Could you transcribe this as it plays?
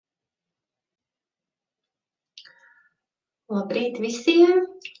Labrīt visiem!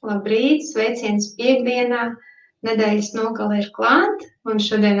 Labrīt! Sveiciens piekdienā! Nedēļas nogale ir klāt, un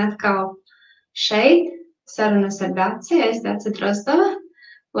šodien atkal šeit sarunas ar Daci. Es Daci Drozdova.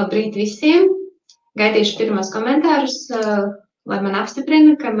 Labrīt visiem! Gaidīšu pirmos komentārus, lai man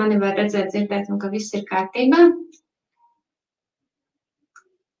apstiprina, ka mani var redzēt, dzirdēt un ka viss ir kārtībā.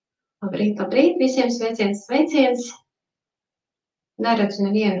 Labrīt, labrīt! Visiem sveiciens! Neredzu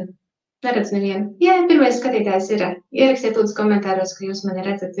nevienu. Jā, pirmais skatītājs ir. Ierakstiet lūdzu komentāros, ka jūs mani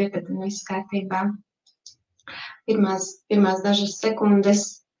redzat, dzirdat un viss kārtībā. Pirmās dažas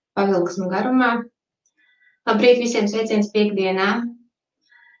sekundes pavilksmu garumā. Labrīt, visiem sveiciens piekdienā.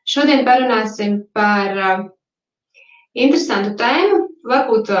 Šodien parunāsim par interesantu tēmu,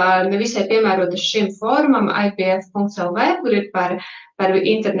 varbūt nevisai piemērotas šim fórumam IPF.lv, kur ir par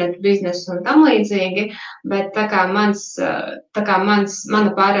internetu biznesu un tam līdzīgi, bet tā kā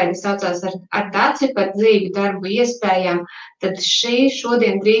mana pārēde saucās ar Daci par dzīvi, darbu, iespējām, tad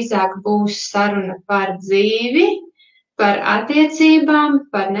šodien drīzāk būs saruna par dzīvi, par attiecībām,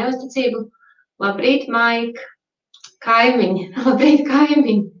 par neuzticību. Labrīt, Maika! Kaimiņi! Labrīt,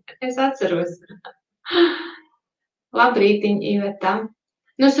 kaimiņi! Es atceros. Labrītiņ, Iveta!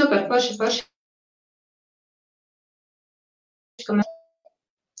 Nu, super, forši.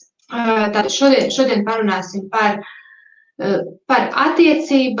 Tātad šodien parunāsim par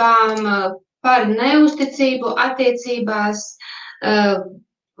attiecībām, par neuzticību attiecībās.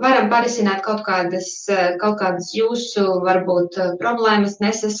 Varam parisināt kaut kādas jūsu, varbūt, problēmas,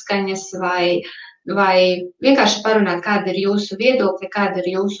 nesaskaņas vai vienkārši parunāt, kāda ir jūsu viedokļa, kāda ir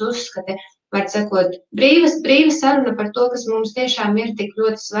jūsu uzskati. Var sakot, brīva saruna par to, kas mums tiešām ir tik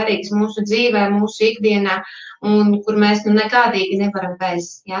ļoti svarīgs mūsu dzīvē, mūsu ikdienā, un kur mēs nekādīgi nevaram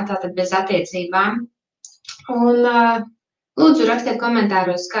tātad bez attiecībām. Un lūdzu rakstiet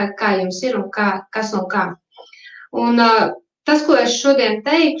komentāros, kā jums ir un kas un kā. Un tas, ko es šodien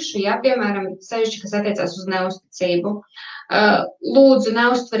teikšu, piemēram, sevišķi, kas attiecās uz neuzticību, lūdzu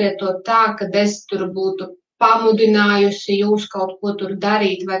neuztveriet to tā, ka es tur būtu pamudinājusi jūs kaut ko tur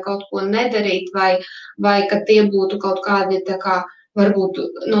darīt vai kaut ko nedarīt, vai ka tie būtu kaut kādi, varbūt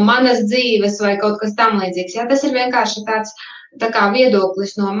no manas dzīves vai kaut kas tam līdzīgs. Tas ir vienkārši tāds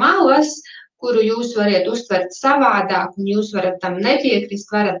viedoklis no malas, kuru jūs varat uztvert savādāk, un jūs varat tam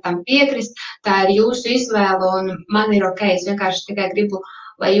nepiekrist, varat tam piekrist. Tā ir jūsu izvēle, un man ir ok. Es vienkārši tikai gribu,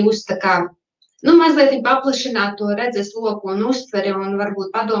 lai jūs mazliet paplašinātu to redzes loku un uztveri, un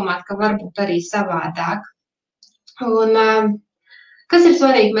varbūt padomāt, ka varbūt arī savādāk. Un kas ir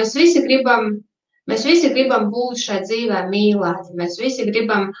svarīgi? Mēs visi gribam būt šai dzīvē mīlēti. Mēs visi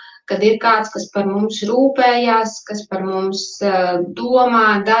gribam, kad ir kāds, kas par mums rūpējās, kas par mums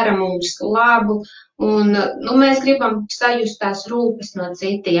domā, dara mums labu. Un mēs gribam sajust tās rūpes no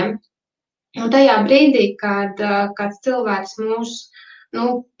citiem. Un tajā brīdī, kad kāds cilvēks mūs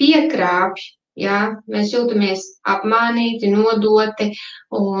piekrāpj, mēs jūtamies apmānīti, nodoti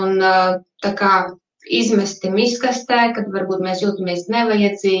un izmesti miskastē, kad varbūt mēs jūtamies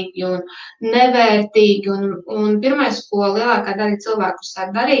nevajadzīgi un nevērtīgi. Un pirmais, ko lielākā daļa cilvēku sāk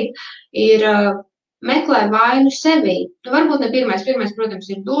darīt, ir meklē vainu sevī. Varbūt ne pirmais,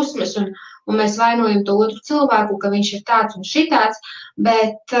 protams, ir dusmas, un mēs vainojam to otru cilvēku, ka viņš ir tāds un šitāds,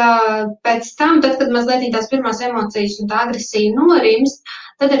 bet pēc tam, tad, kad mazliet tās pirmās emocijas un tā agresija norimst,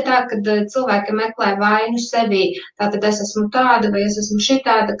 tad ir tā, kad cilvēki meklē vainu sevī. Tātad es esmu tāda vai es esmu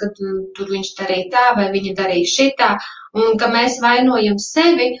šitāda, ka tur viņš darīja tā vai viņa darīja šitā, un ka mēs vainojam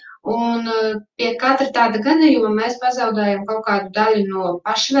sevi, un pie katra tāda gadījuma mēs pazaudējam kaut kādu daļu no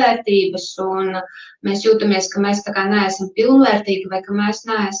pašvērtības, un mēs jūtamies, ka mēs neesam pilnvērtīgi vai ka mēs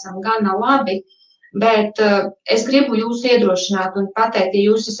neesam gana labi. Bet es gribu jūs iedrošināt un pateikt, ja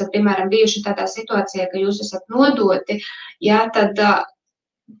jūs esat, piemēram, bijuši tādā situācijā, ka jūs esat nodoti, tad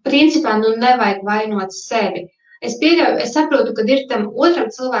principā nevajag vainot sevi. Es saprotu, ka ir tam otram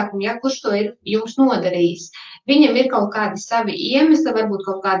cilvēkam, kurš to ir jums nodarījis. Viņam ir kaut kādi savi iemesli, varbūt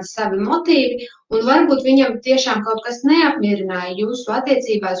kaut kādi savi motīvi, un varbūt viņam tiešām kaut kas neapmierināja jūsu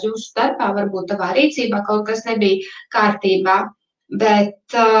attiecībās, jūsu darbā, varbūt tavā rīcībā kaut kas nebija kārtībā. Bet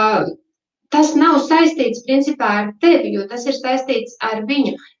tas nav saistīts principā ar tevi, jo tas ir saistīts ar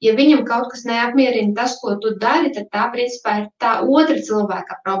viņu. Ja viņam kaut kas neapmierina tas, ko tu dari, tad tā principā ir tā otra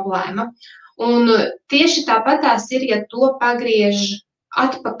cilvēka problēma. Un tieši tāpatās ir, ja to pagriež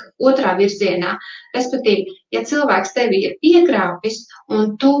atpakaļ otrā virzienā. Respektīvi, ja cilvēks tevi ir piekrāpis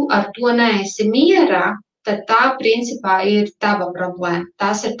un tu ar to neesi mierā, tad tā principā ir tava problēma.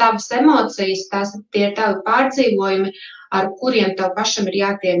 Tās ir tavas emocijas, tie ir tavi pārdzīvojumi, ar kuriem tev pašam ir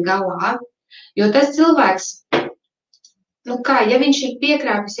jātiek galā. Jo tas cilvēks, ja viņš ir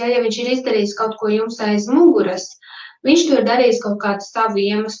piekrāpis, ja viņš ir izdarījis kaut ko jums aiz muguras, viņš to ir darījis kaut kādu savu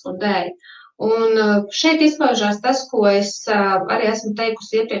iemeslu dēļ. Un šeit izpaužās tas, ko es arī esmu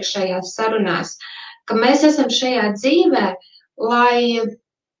teikusi iepriekšējās sarunās, ka mēs esam šajā dzīvē,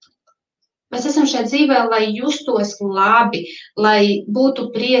 lai justos labi, lai būtu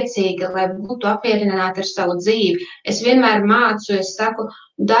priecīgi, lai būtu apmierināti ar savu dzīvi. Es vienmēr mācu, es saku,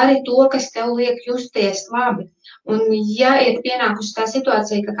 dari to, kas tev liek justies labi. Un ja ir pienākusi tā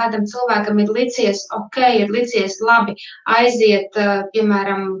situācija, ka kādam cilvēkam ir licies labi aiziet,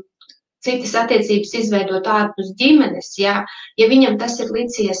 piemēram, citas attiecības izveidot ārpus ģimenes, ja viņam tas ir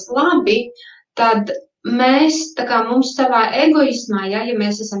licies labi, tad mums savā egoismā, ja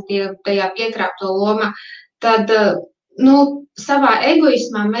mēs esam tajā piekrāpto lomā, tad, savā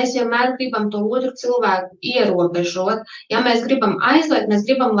egoismā mēs vienmēr gribam to otru cilvēku ierobežot. Ja mēs gribam aizliegt, mēs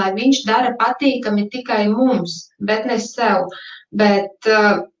gribam, lai viņš dara patīkami tikai mums, bet ne sev. Bet,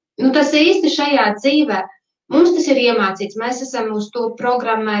 tas īsti šajā dzīvē, mums tas ir iemācīts, mēs esam uz to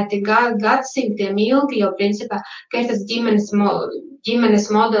programmēti gadsimtiem ilgi, jo principā, ka ir tas ģimenes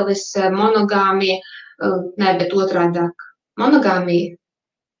modelis, monogāmija, bet otrādāk, monogāmija.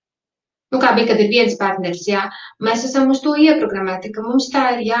 Kā bija, kad ir viens partneris, jā. Mēs esam uz to ieprogrammēti, ka mums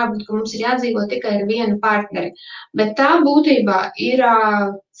tā ir jābūt, ka mums ir jādzīvot tikai ar vienu partneri. Bet tā būtībā ir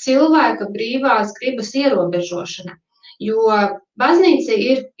cilvēka brīvās gribas ierobežošana. Jo baznīca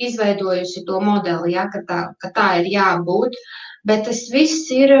ir izveidojusi to modeli, ja, ka tā ir jābūt, bet tas viss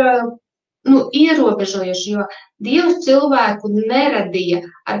ir ierobežojuši, jo Dievs cilvēku neradīja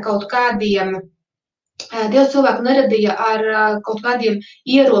ar kaut kādiem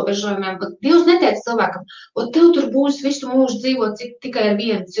ierobežojumiem, bet Dievs neteica cilvēkam, tev tur būs visu mūžu dzīvot tikai ar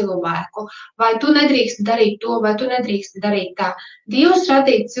vienu cilvēku, vai tu nedrīkst darīt to, vai tu nedrīkst darīt tā. Dievs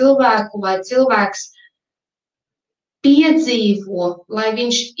radīja cilvēku, lai cilvēks piedzīvo, lai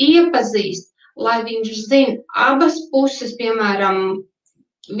viņš iepazīst, lai viņš zina abas puses, piemēram,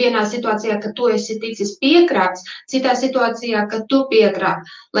 vienā situācijā, ka tu esi ticis piekrāpts, citā situācijā, ka tu piekrāp,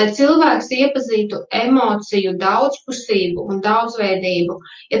 lai cilvēks iepazītu emociju daudzpusību un daudzveidību.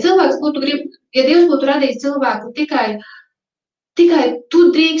 Ja Dievs būtu radījis cilvēku tikai tu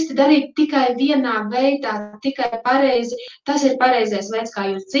drīksti darīt tikai vienā veidā, tikai pareizi, tas ir pareizais veids, kā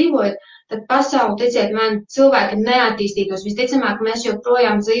jūs dzīvojat, tad pasauli, ticiet man, cilvēki neattīstītos. Visticamāk, mēs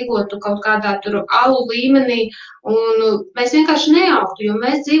joprojām dzīvotu kaut kādā tur alu līmenī, un mēs vienkārši neaugtu, jo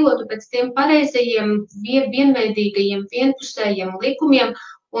mēs dzīvotu pēc tiem pareizajiem, vienveidīgajiem, vienpusējiem likumiem,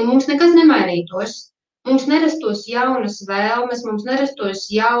 un mums nekas nemainītos. Mums nerastos jaunas vēlmes, mums nerastos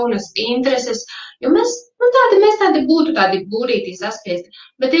jaunas intereses, jo mēs tādi būtu tādi būrītī saspiesti.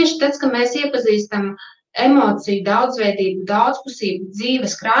 Bet tieši tas, ka mēs iepazīstam emociju daudzveidību, daudzpusību,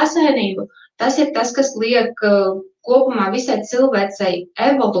 dzīves krāsainību, tas ir tas, kas liek kopumā visai cilvēcei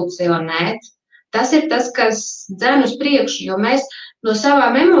evolucionēt. Tas ir tas, kas dzen uz priekšu, jo mēs no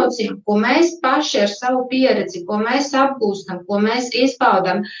savām emocijām, ko mēs paši ar savu pieredzi, ko mēs apgūstam, ko mēs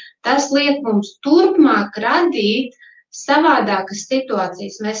izpaudam, tas liek mums turpmāk radīt savādākas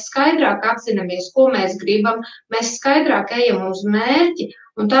situācijas. Mēs skaidrāk apzināmies, ko mēs gribam, mēs skaidrāk ejam uz mērķi,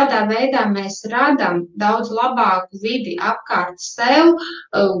 un tādā veidā mēs radām daudz labāku vidi apkārt sev,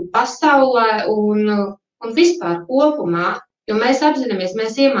 pasaulē un vispār kopumā, jo mēs apzināmies,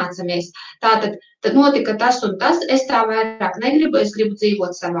 mēs iemācāmies. Tad notika tas un tas, es tā vairāk negribu, es gribu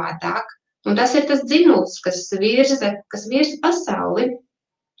dzīvot savādāk. Un tas ir tas dzinulis, kas virza pasauli.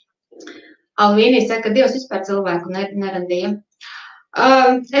 Alvīnija saka, ka Dievs vispār cilvēku neradīja.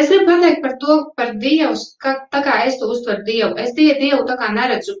 Es gribu pateikt par Dievu, tā kā es to uztveru Dievu. Es Dievu tā kā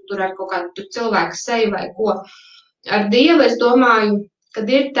neredzu tur ar kaut kādu cilvēku seju vai ko. Ar Dievu es domāju, kad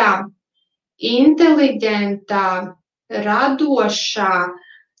ir tā inteliģentā, radošā,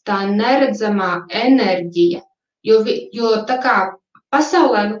 tā neredzamā enerģija. Jo tā kā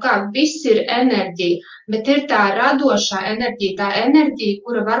pasaulē, viss ir enerģija, bet ir tā radošā enerģija, tā enerģija,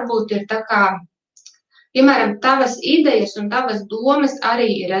 kura varbūt ir tā kā, piemēram, tavas idejas un tavas domas arī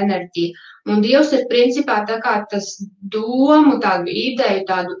ir enerģija. Un Dievs ir principā tā kā tas domu, tādu ideju,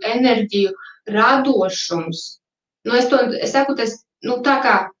 tādu enerģiju radošums. Es saku, tā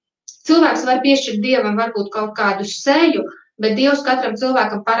kā cilvēks var piešķirt Dievam varbūt kaut kādu seju, bet Dievs katram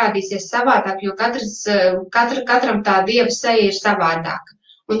cilvēkam parādīsies savādāk, jo katram tā Dieva seja ir savādāka.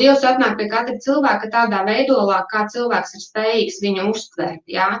 Un Dievs atnāk pie katra cilvēka tādā veidolā, kā cilvēks ir spējīgs viņu uztvert.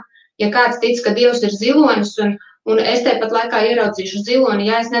 Ja? Ja kāds tic, ka Dievs ir zilonis, un es tepat laikā ieraudzīšu ziloni,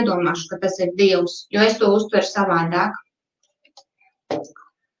 ja es nedomāšu, ka tas ir Dievs, jo es to uztveru savādāk.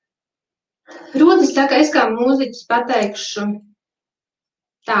 Rūtis saka, es kā mūziķis pateikšu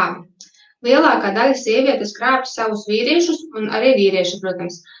tā. Lielākā daļa sievietes krāpj savus vīriešus, un arī vīrieši,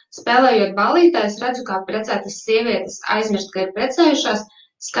 protams, Spēlējot ballītē, es redzu, kā precētas sievietes aizmirst, ka ir precējušās,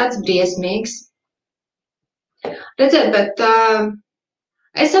 skats briesmīgs. Redziet, bet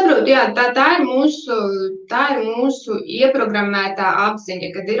es saprotu, jā, tā ir mūsu ieprogrammētā apziņa,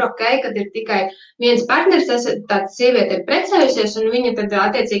 kad ir ok, kad ir tikai viens partneris, tāda sieviete ir precējusies, un viņa tad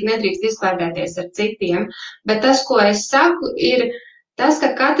attiecīgi nedrīkst izklaidēties ar citiem. Bet tas, ko es saku, ir tas,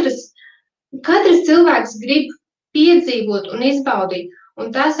 ka katrs cilvēks grib piedzīvot un izbaudīt. Un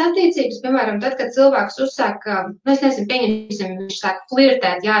tās attiecības, piemēram, tad, kad cilvēks uzsāk, pieņemsim, viņš sāk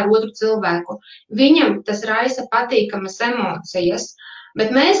flirtēt, jā, ar otru cilvēku, viņam tas raisa patīkamas emocijas,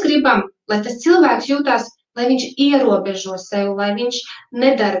 bet mēs gribam, lai tas cilvēks jūtās, lai viņš ierobežo sevi, lai viņš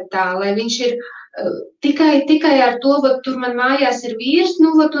nedara tā, lai viņš ir tikai ar to, tur man mājās ir vīrs,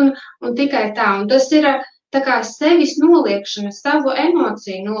 un tikai tā. Un tas ir tā kā sevis noliekšana, savu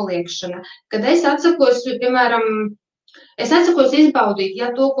emociju noliekšana, kad es atsakos, piemēram, izbaudīt, ja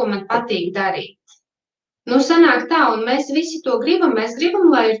to, ko man patīk darīt. Sanāk tā, un mēs visi to gribam, lai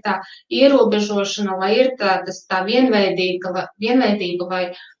ir tā ierobežošana, lai ir tā vienveidība, lai,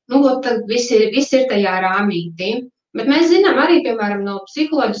 tad viss ir tajā rāmītī. Bet mēs zinām arī, piemēram, no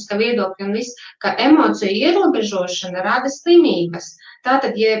psiholoģiskā viedokļa un viss, ka emociju ierobežošana rada slimības.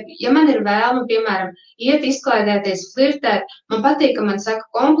 Tātad, ja man ir vēlme, piemēram, iet izklaidēties, flirtēt, man patīk, ka man saka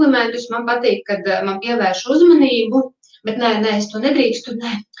komplimentus, man patīk, kad man pievērš uzmanību, bet nē, es to nedrīkstu,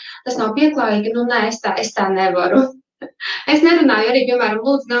 nē, tas nav pieklājīgi, es tā nevaru. Es nerunāju arī, piemēram,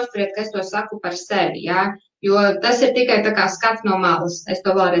 lūdzu neuzturiet, ka es to saku par sevi, jā, jo tas ir tikai tā kā skats no malas, es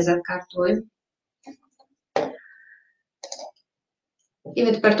to vēlreiz atkārtoju. Ja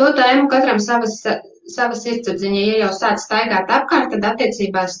par to tēmu katram sava sirdsapziņa, ja jau sāc staigāt apkārt, tad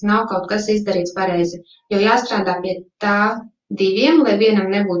attiecībās nav kaut kas izdarīts pareizi, jo jāstrādā pie tā diviem, lai vienam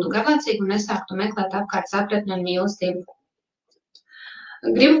nebūtu garlaicīgi un nesāktu meklēt apkārt sapratni un mīlestību.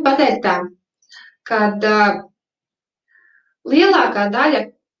 Gribu pateikt tā, kad lielākā daļa,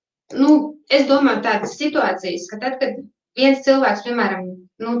 es domāju tādas situācijas, ka tad, kad viens cilvēks, piemēram,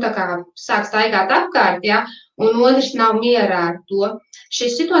 sāk staigāt apkārt, ja, un otrs nav mierā ar to,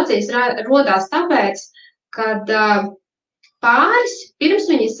 šīs situācijas rodās tāpēc, kad pāris, pirms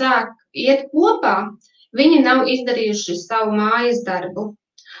viņi sāk iet kopā, viņi nav izdarījuši savu mājas darbu.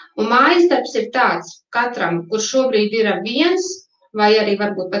 Un mājas darbs ir tāds katram, kurš šobrīd ir viens, vai arī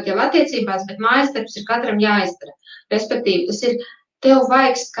varbūt pat jau attiecībās, bet mājas darbs ir katram jāizdara. Respektīvi, tas ir, tev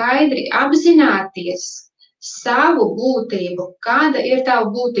vajag skaidri apzināties savu būtību, kāda ir tava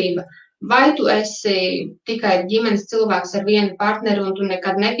būtība. Vai tu esi tikai ģimenes cilvēks ar vienu partneri un tu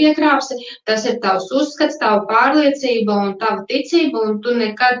nekad nepiekrāpsi, tas ir tavs uzskats, tava pārliecība un tava ticība, un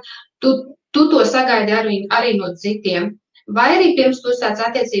tu to sagaidi arī no citiem. Vai arī pirms tu sāc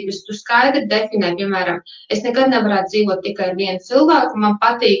attiecības, tu skaidri definē, piemēram, es nekad nevarētu dzīvot tikai ar vienu cilvēku, man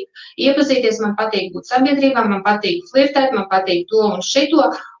patīk iepazīties, man patīk būt sabiedrībā, man patīk flirtēt, man patīk to un šito,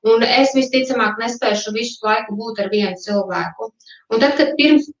 un es visticamāk nespēšu visu laiku būt ar vienu cilvēku. Un tad, kad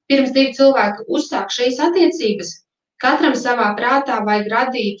pirms divi cilvēki uzsāk šīs attiecības, katram savā prātā vajag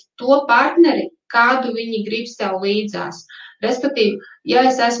radīt to partneri, kādu viņi grib sev līdzās. Respektīvi, ja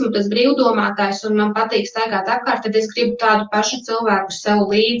es esmu tas brīvdomātājs un man patīk staigāt apkārt, tad es gribu tādu pašu cilvēku sev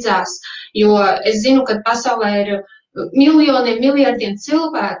līdzās, jo es zinu, ka pasaulē ir miljoniem, miljardiem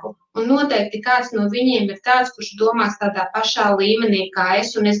cilvēku, un noteikti kāds no viņiem ir tāds, kurš domās tādā pašā līmenī kā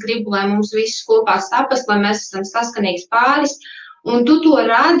es, un es gribu, lai mums viss kopā saprast, lai mēs esam saskanīgs pāris. Un tu to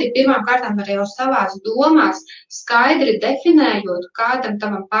rādi pirmām kārtām arī jau savās domās, skaidri definējot, kādam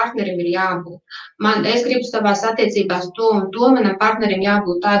tavam partnerim ir jābūt. Es gribu savās attiecībās to un to, manam partnerim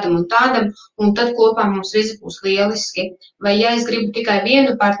jābūt tādam un tādam, un tad kopā mums viss būs lieliski. Vai ja es gribu tikai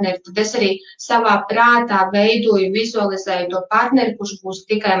vienu partneri, tad es arī savā prātā veidoju, vizualizēju to partneri, kurš būs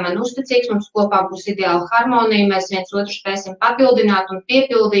tikai man uzticīgs, mums kopā būs ideāla harmonija, mēs viens otru spēsim papildināt un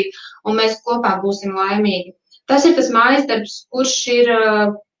piepildīt, un mēs kopā būsim laimīgi. Tas ir tas mājas darbs,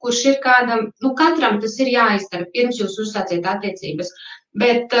 kurš ir kādam, katram tas ir jāizdara, pirms jūs uzsāciet attiecības.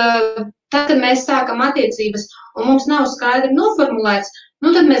 Bet tad, kad mēs sākam attiecības un mums nav skaidri noformulēts,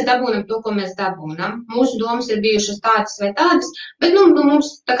 tad mēs dabūnam to, ko mēs dabūnam. Mūsu domas ir bijušas tādas vai tādas, bet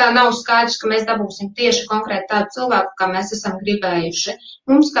mums tā kā nav skaidrs, ka mēs dabūsim tieši konkrēti tādu cilvēku, kā mēs esam gribējuši.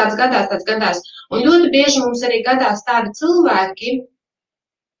 Mums kāds gadās, tāds gadās. Un ļoti bieži mums arī gadās tādi cilvēki,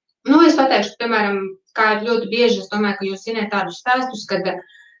 es pateikšu, piemēram, kā ir ļoti bieži, es domāju, ka jūs zināt tādus stāstus, kad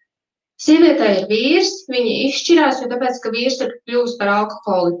Sievietei ir vīrs, viņi izšķirās, jo tāpēc, ka vīrs ir kļuvis par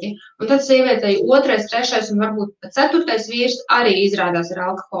alkoholiķi. Un tad sievietei 2., 3. un varbūt 4. vīrs arī izrādās ir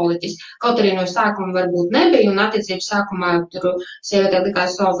alkoholiķis. Kaut arī no sākuma varbūt nebija, un attiecības sākumā tur sievietei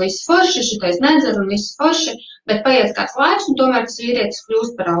likās, o, viss forši, šitais nedzer un viss forši, bet paiet kāds laiks, un tomēr tas vīrietis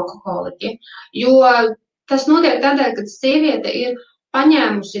kļūst par alkoholiķi. Jo tas notiek tādēļ, ka sieviete ir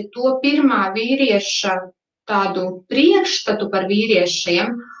paņēmusi to pirmā vīrieša tādu priekšstatu par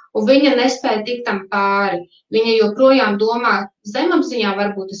vīriešiem, un viņa nespēja tikt tam pāri. Viņa joprojām domā, zemapziņā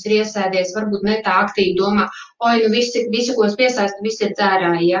varbūt tas ir iesēdies, varbūt ne tā aktīvi domā, oi, nu visi, ko es piesaistu, visi ir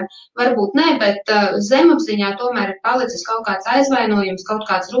dzērāji, ja? Varbūt ne, bet zemapziņā tomēr ir palicis kaut kāds aizvainojums, kaut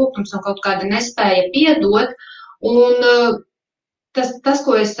kāds rūkums un kaut kāda nespēja piedot, un tas,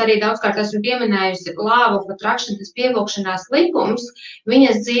 ko es arī daudzkārt esmu pieminējusi, law of attraction, tas pievilkšanās likums,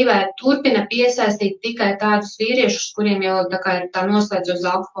 viņas dzīvē turpina piesaistīt tikai tādus vīriešus, kuriem jau ir tā noslēdz uz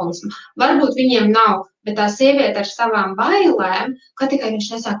alkoholismu. Varbūt viņiem nav, bet tā sieviete ar savām bailēm, ka tikai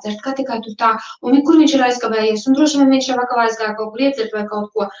viņš nesāk dzert, ka tikai tu tā, un kur viņš ir aizkavējies, un droši vien viņš jau vakar aizgāja kaut kur iedzert vai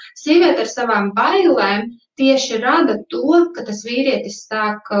kaut ko. Sieviete ar savām bailēm tieši rada to, ka tas vīrietis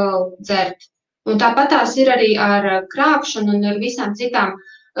sāk dzert. Un tāpat tās ir arī ar krāpšanu un ar visām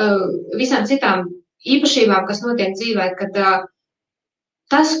citām īpašībām, kas notiek dzīvē, kad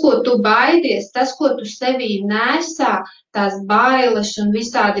tas, ko tu baidies, tas, ko tu sevī nesā, tās bailes un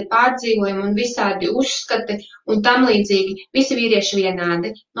visādi pārdzīvojumi un visādi uzskati un tam līdzīgi, visi vīrieši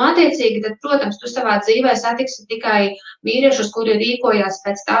vienādi. Nu, attiecīgi, tad, protams, tu savā dzīvē satiksi tikai vīriešus, kuri rīkojās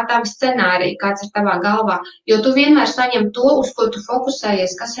pēc tā tava scenārija, kāds ir tavā galvā, jo tu vienmēr saņem to, uz ko tu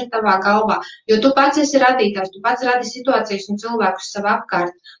fokusējies, kas ir tavā galvā, jo tu pats esi radītājs, tu pats radi situācijas un cilvēkus sev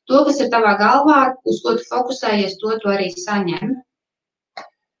apkārt. To, kas ir tavā galvā, uz ko tu fokusējies, to tu arī saņem.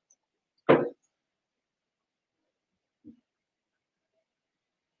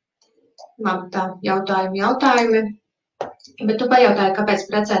 Labi, tā, jautājumi. Bet tu pajautāji, kāpēc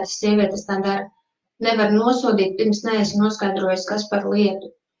precētas sievietes tā dara. Nevar nosodīt, pirms neesi noskaidrojis, kas par lietu.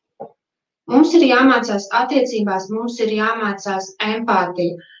 Mums ir jāmācās attiecībās, mums ir jāmācās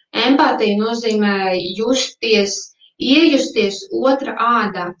empātija. Empātija nozīmē iejusties otra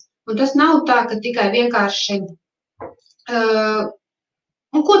ādā. Un tas nav tā, ka tikai vienkārši...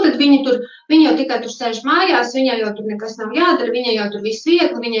 Un ko tad viņa jau tikai tur sēž mājās, viņai jau tur nekas nav jādara, viņai jau tur viss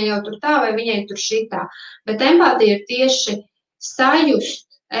viegli, viņai jau tur tā vai viņai tur šitā. Bet empātija ir tieši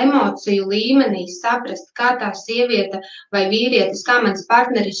sajust emociju līmenī, saprast, kā tā sieviete vai vīrietis, kā mans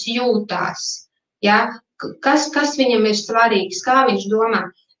partneris jūtās. Ja? Kas viņam ir svarīgs, kā viņš domā.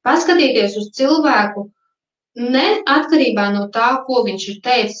 Paskatīties uz cilvēku ne atkarībā no tā, ko viņš ir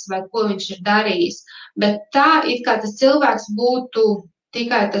teicis vai ko viņš ir darījis, bet tā, it kā tas cilvēks būtu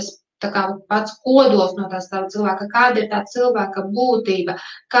tikai tas tā kā pats kodols no tās tā cilvēka, kāda ir tā cilvēka būtība,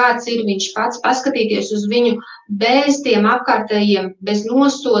 kāds ir viņš pats, paskatīties uz viņu bez tiem apkārtējiem, bez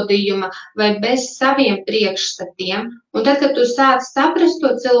nosodījuma vai bez saviem priekšstatiem. Un tad, kad tu sāc saprast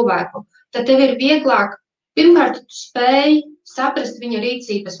to cilvēku, tad tev ir vieglāk, pirmkārt, tu spēj saprast viņa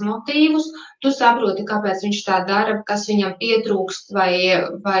rīcības motīvus, tu saproti, kāpēc viņš tā dara, kas viņam pietrūkst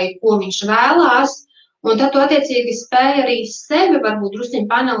vai ko viņš vēlās. Un tad tu attiecīgi spēj arī sevi varbūt drusciņ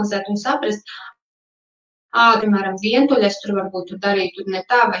panalizēt un saprast, piemēram, vientuļas tur varbūt darīt tur ne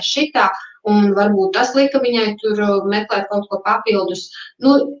tā vai šitā, un varbūt tas lika viņai tur meklēt kaut ko papildus.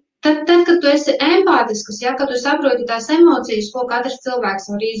 Nu, tad, kad tu esi empātisks, ja, kad tu saproti tās emocijas, ko katrs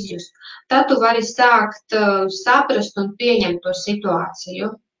cilvēks var izjust, tad tu vari sākt saprast un pieņemt to situāciju.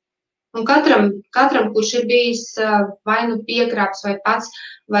 Un katram, kurš ir bijis vai nu piekrāps,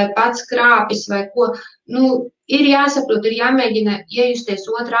 vai pats krāpis, vai ko, nu, ir jāsaprot, ir jāmēģina iejusties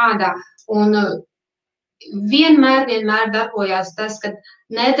otrādā. Un vienmēr darbojās tas, ka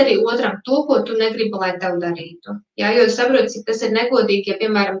nedari otram to, ko tu negribi, lai tev darītu. Jā, jo es saprotu, cik tas ir negodīgi, ja,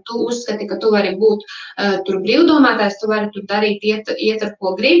 piemēram, tu uzskati, ka tu vari būt tur brīvdomātājs, tu vari tur darīt, iet ar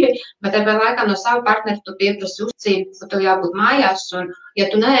ko gribi, bet tāpēc laikā no savu partneri tu pieprasi uzticību, ka tev jābūt mājās, un ja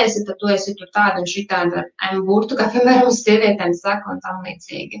tu neesi, tad tu esi tur tāda un šitāda ar burtu, kā, piemēram, uz sievietēm saka un tam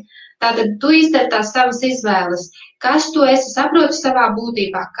līdzīgi. Tātad tu izdari tās savas izvēles, kas tu esi, saproti savā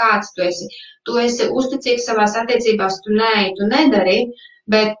būtībā, kāds tu esi. Tu esi uzticīgs savās attiecībās, tu nedari,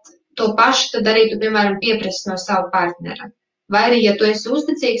 bet to pašu tad arī tu, piemēram, pieprasi no savu partnera. Vai arī, ja tu esi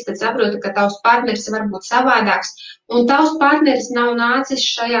uzticīgs, tad saproti, ka tavs partneris var būt savādāks, un tavs partneris nav nācis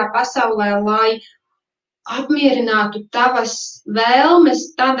šajā pasaulē, lai apmierinātu tavas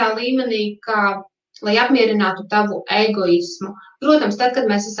vēlmes tādā līmenī, lai apmierinātu tavu egoismu. Protams, tad, kad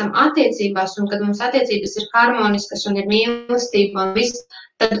mēs esam attiecībās un kad mums attiecības ir harmoniskas un ir mīlestība un viss,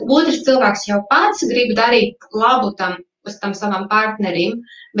 tad otrs cilvēks jau pats grib darīt labu tam uz tam savam partnerim,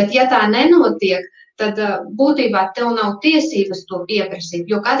 bet ja tā nenotiek, tad būtībā tev nav tiesības to pieprasīt,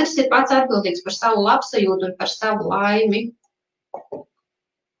 jo katrs ir pats atbildīgs par savu labsajūtu un par savu laimi.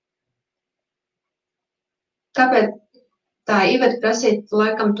 Kāpēc tā, Iveta, prasīt,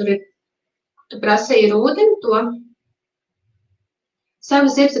 laikam tu prasīji Rūdim to?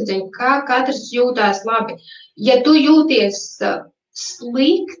 Savas sirdsapziņa, kā katrs jūtās labi. Ja tu jūties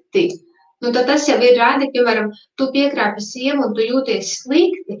slikti, tad tas jau ir rādīt, piemēram, tu piekrāpi sievu un tu jūties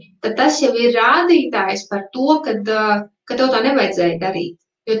slikti, tad tas jau ir rādītājs par to, ka tev tā nevajadzēja darīt.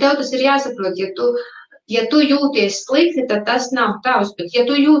 Jo tev tas ir jāsaprot, ja tu jūties slikti, tad tas nav tavs, bet ja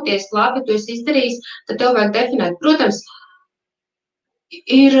tu jūties labi, tu esi izdarījis, tad tev vajag definēt. Protams,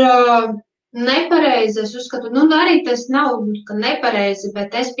 ir nepareizi, es uzskatu, arī tas nav nepareizi,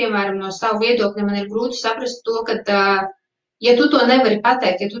 bet es, piemēram, no savu viedokļa man ir grūti saprast to, ka, ja tu to nevari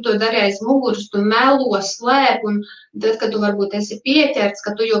pateikt, ja tu to dari aiz muguras, tu melo, slēp, un tad, kad tu varbūt esi pieķerts,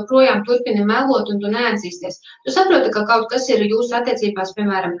 ka tu joprojām turpini melot un tu neatzīsties. Tu saproti, ka kaut kas ir jūsu attiecībās,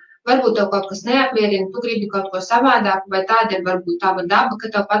 piemēram, varbūt tev kaut kas neapmierina, tu gribi kaut ko savādāk, vai tāda ir varbūt tava daba, ka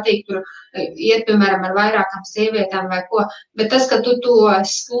tev patīk tur iet, piemēram, ar vairākām sievietām vai ko, bet tas, ka tu to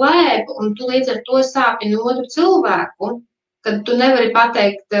slēp un tu līdz ar to sāpini otru cilvēku, kad tu nevari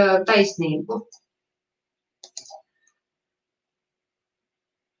pateikt taisnību.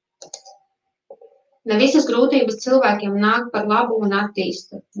 Ne visas grūtības cilvēkiem nāk par labu un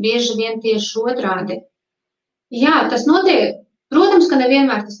attīsta. Bieži vien tieši otrādi. Jā, tas notiek. Protams, ka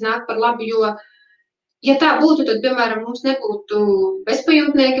nevienmēr tas nāk par labu, jo, ja tā būtu, tad, piemēram, mums nebūtu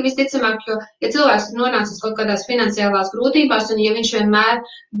bezpajumtnieki visticamāk, jo, ja cilvēks ir nonācis kaut kādās finansiālās grūtībās, un ja viņš vienmēr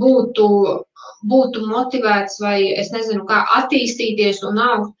būtu motivēts vai, es nezinu, kā attīstīties un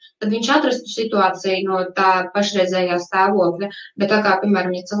augt, tad viņš atrastu situāciju no tā pašreizējā stāvokļa. Bet tā kā,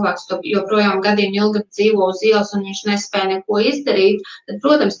 piemēram, ja cilvēks joprojām gadiem ilgi dzīvo uz ielas un viņš nespēja neko izdarīt, tad,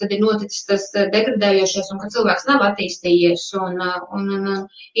 protams, tad ir noticis tas degradējošies un ka cilvēks nav attīstījies un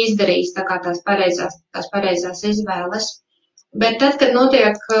izdarījis tā kā tās pareizās izvēles. Bet tad, kad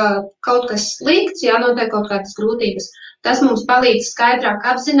notiek kaut kas slikts, notiek kaut kādas grūtības, tas mums palīdz skaidrāk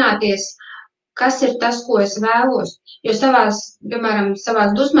apzināties, kas ir tas, ko es vēlos. Jo piemēram,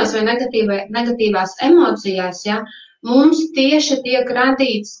 savās dusmās vai negatīvās emocijās, mums tieši tiek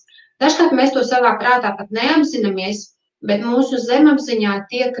radīts, dažkārt mēs to savā prātā pat neapzināmies, bet mūsu zemapziņā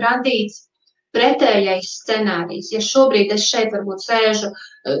tiek radīts pretējais scenārijs. Ja šobrīd es šeit varbūt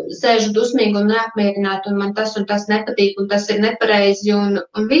sēžu dusmīgi un neapmierināti, un man tas un tas nepatīk, un tas ir nepareizi un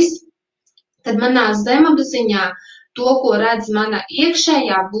viss, tad manā zemapziņā to, ko redz mana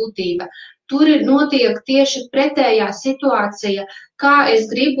iekšējā būtība, tur notiek tieši pretējā situācija, kā es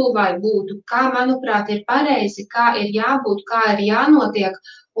gribu, lai būtu, kā, manuprāt, ir pareizi, kā ir jābūt, kā ir jānotiek,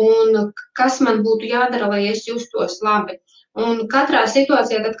 un kas man būtu jādara, lai es justos labi. Un katrā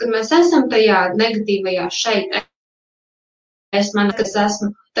situācijā, tad, kad mēs esam tajā negatīvajā šeit,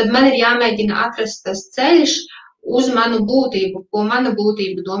 tad man ir jāmēģina atrast tas ceļš uz manu būtību, ko mana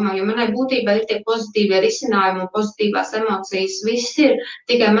būtība domā, jo manai būtībai ir tie pozitīvie risinājumi un pozitīvās emocijas, viss ir,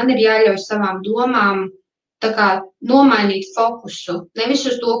 tikai man ir jāļauj savām domām tā kā nomainīt fokusu, nevis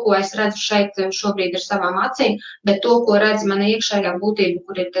uz to, ko es redzu šeit šobrīd ar savām acīm, bet to, ko redz mana iekšējā būtība,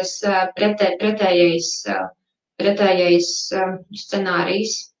 kur ir tas pretējais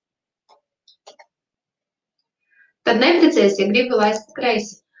scenārijs. Tad neprecies, ja gribi laist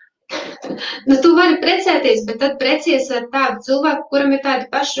kreisi. Tu vari precēties, bet tad precies ar tādu cilvēku, kuram ir tādi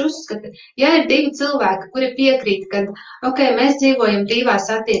paši uzskati. Ja ir divi cilvēki, kuri piekrīt, ka, mēs dzīvojam brīvās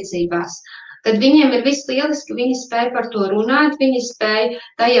attiecībās, tad viņiem ir viss lieliski, viņi spēj par to runāt, viņi spēj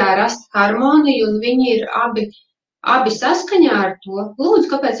tajā rast harmoniju, un viņi ir abi saskaņā ar to. Lūdzu,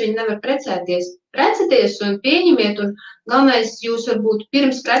 kāpēc viņi nevar precēties? Precēties un pieņemiet, un galvenais jūs varbūt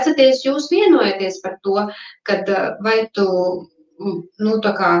pirms precēties jūs vienojaties par to, kad vai tu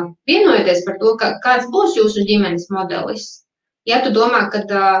tā kā vienojaties par to, kāds būs jūsu ģimenes modelis. Ja tu domā, ka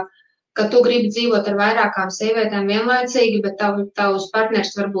tu gribi dzīvot ar vairākām sievietēm vienlaicīgi, bet tavs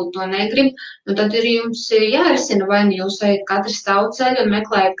partners varbūt to negrib, tad ir jums jārisina, vai jūs ejat katrs savu ceļu un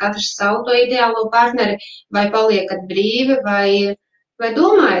meklējat katrs savu to ideālo partneri, vai paliekat brīvi, vai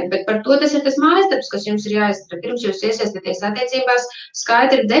domājat, bet par to tas ir tas mājasdarbs, kas jums ir jāizdara. Pirms jūs iesaistāties attiecībās,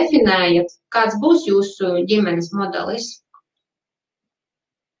 skaidri definējat, kāds būs jūsu ģimenes modelis.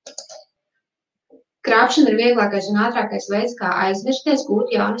 Krāpšana ir vieglākais un ātrākais veids, kā aizmirsties,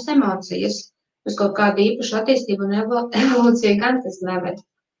 gūt jaunas emocijas. Uz kaut kādu īpašu attīstību un evolūciju gan tas neved.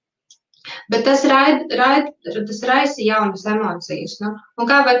 Bet tas raisa jaunas emocijas. Un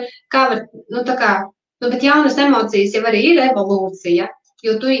bet jaunas emocijas jau arī ir evolūcija,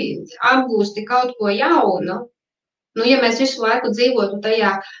 jo tu apgūsti kaut ko jaunu. Nu, ja mēs visu laiku dzīvotu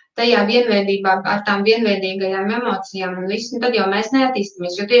tajā vienveidībā ar tām vienveidīgajām emocijām un visu, tad jau mēs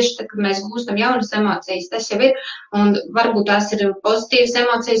neattīstamies, jo tieši tad, kad mēs gūstam jaunas emocijas, tas jau ir, un varbūt tās ir pozitīvas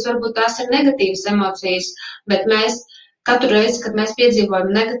emocijas, varbūt tās ir negatīvas emocijas, bet mēs katru reizi, kad mēs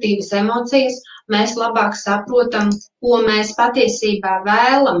piedzīvojam negatīvas emocijas, mēs labāk saprotam, ko mēs patiesībā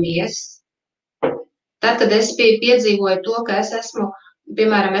vēlamies. Tad, kad es piedzīvoju to, ka es esmu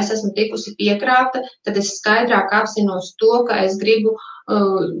tikusi piekrāpta, tad es skaidrāk apzinos to, ka es gribu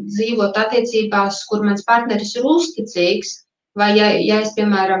dzīvot attiecībās, kur mans partneris ir uzticīgs, vai ja es,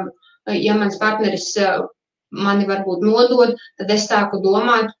 piemēram, ja mans partneris mani varbūt nodod, tad es sāku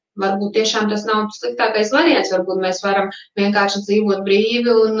domāt, varbūt tiešām tas nav sliktākais variants, varbūt mēs varam vienkārši dzīvot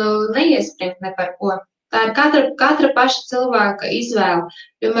brīvi un neiespringt ne par ko. Tā ir katra paša cilvēka izvēle.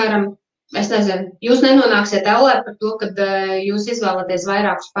 Piemēram, es nezinu, jūs nenonāksiet ellē par to, kad jūs izvēlaties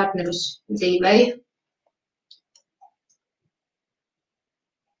vairākus partnerus dzīvei.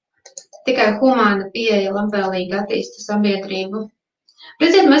 Tikai humāna pieeja labvēlīgi attīsta sabiedrību.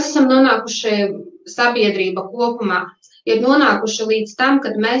 Redziet, mēs esam nonākuši sabiedrība kopumā. Ir nonākuši līdz tam,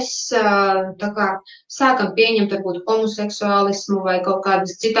 kad mēs sākam pieņemt varbūt homoseksuālismu vai kaut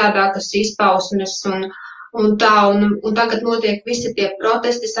kādas citādākas izpausmes un tagad notiek visi tie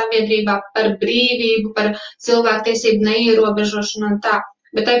protesti sabiedrībā par brīvību, par cilvēktiesību neierobežošanu un tā.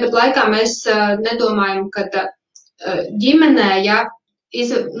 Bet tāpat laikā mēs nedomājam, ka ģimenē,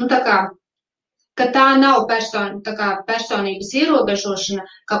 ka tā nav personības ierobežošana,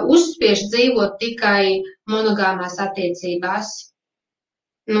 ka uzspiež dzīvot tikai monogāmās attiecībās.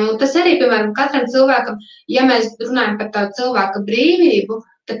 Nu, tas arī, piemēram, katram cilvēkam, ja mēs runājam par tādu cilvēka brīvību,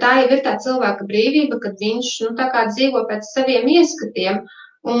 tad tā jau ir tā cilvēka brīvība, kad viņš dzīvo pēc saviem ieskatiem.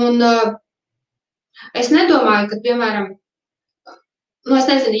 Un es nedomāju, ka, piemēram, es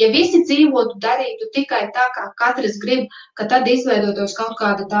nezinu, ja visi dzīvotu, darītu tikai tā, kā katrs grib, ka tad izveidotos kaut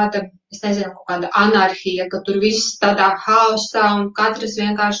kāda tāda, es nezinu, kaut kāda anarhija, ka tur viss tādā hausā un katrs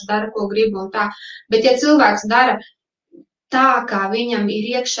vienkārši dara, ko grib un tā. Bet ja cilvēks dara tā, kā viņam ir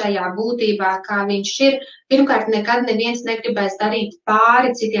iekšējā būtībā, kā viņš ir, pirmkārt, nekad neviens negribēs darīt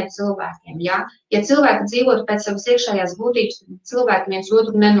pāri citiem cilvēkiem, ja? Ja cilvēki dzīvotu pēc savas iekšējās būtības, cilvēki viens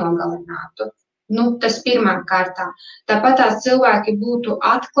otru nenogalinātu. Nu, tas pirmām kārtām. Tāpat tās cilvēki būtu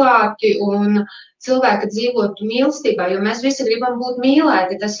atklāti un cilvēki dzīvotu mīlestībā, jo mēs visi gribam būt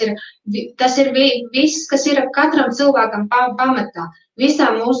mīlēti. Tas ir viss, kas ir katram cilvēkam pamatā.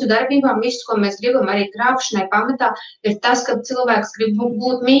 Visām mūsu darbībām, viss, ko mēs gribam, arī krāpšanai pamatā, ir tas, ka cilvēks grib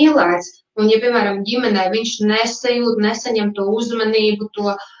būt mīlēts. Un, ja, piemēram, ģimenē viņš nesaņem to uzmanību,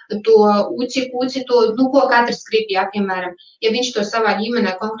 to uci, ko katrs grib, jā, piemēram. Ja viņš to savā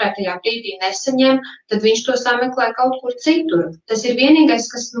ģimenē konkrētajā brīdī nesaņem, tad viņš to sameklē kaut kur citur. Tas ir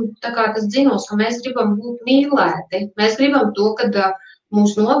vienīgais, kas, tas dzinos, ka mēs gribam būt mīlēti. Mēs gribam to, kad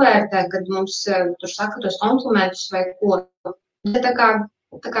mūs novērtē, kad mums tur saka tos komplimentus vai ko. Tā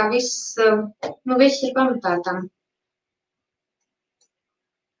kā viss ir pamatā tam.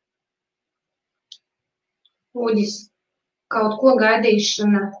 Uģis, kaut ko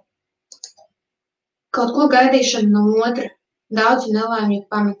gaidīšana no otra, daudzu nelaimju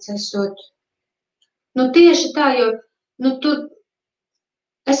pamats esot. Nu, tieši tā, jo,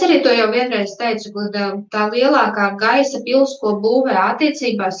 es arī to jau vienreiz teicu, ka tā lielākā gaisa pils, ko būvē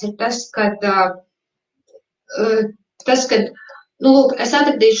attiecībās, ir tas, kad es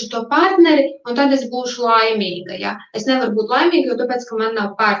atradīšu to partneri, un tad es būšu laimīga, ja? Es nevaru būt laimīga, jo tāpēc, ka man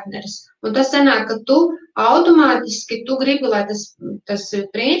nav partneris. Un tas sanāk, ka tu automātiski gribi, lai tas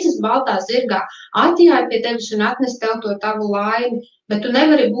princis baltā zirgā atjāja pie tevis un atnes tev to tavu laimi, bet tu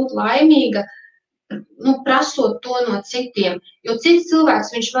nevari būt laimīga, prasot to no citiem. Jo cits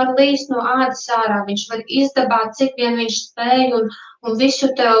cilvēks, viņš var līst no ādas ārā, viņš var izdabāt, cik vien viņš spēj un visu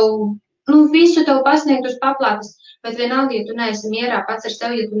tev pasniegt uz paplātes. Bet vienalga, ja tu neesi mierā pats ar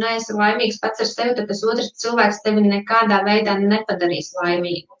sevi, ja tu neesi laimīgs pats ar sevi, tad tas otrs cilvēks tevi nekādā veidā nepadarīs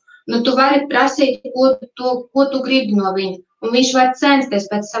laimīgu. Tu vari prasīt, ko tu gribi no viņa, un viņš var censties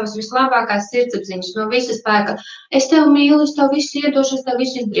pēc savas vislabākās sirdsapziņas, no visa spēka. Es tev mīlu, es tev visu iedošu, es tev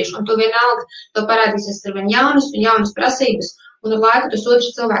visu izdarīšu, un tu vienalga, tev parādīsies ar vien jaunas prasības, un ar laiku tas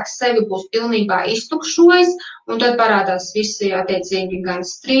otrs cilvēks sevi būs pilnībā iztukšojis, un tad parādās visi attiecīgi gan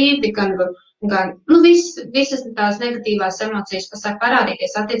strīdi, gan visas tās negatīvās emocijas, kas sāk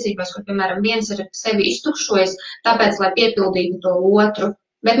parādīties attiecībās, kur, piemēram, viens ir sevi iztukšojis, tāpēc, lai piepildītu to otru.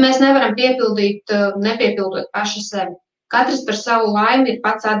 Bet mēs nevaram piepildīt, nepiepildot paši sevi. Katrs par savu laimi ir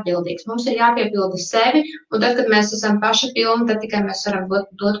pats atbildīgs. Mums ir jāpiepilda sevi, un tad, kad mēs esam paši pilni, tad tikai mēs varam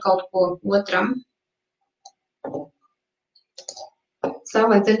dot kaut ko otram.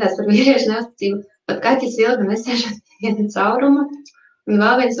 Savulaik dzirdēts par vīriešu neuzticību. pat kaķis ilgi nesēžot viena cauruma. Un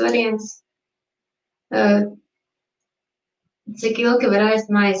vēl viens variants, cik ilgi var ēst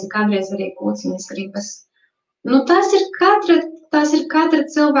maizi, kādreiz arī kūciņas gribas. Nu, tas ir katra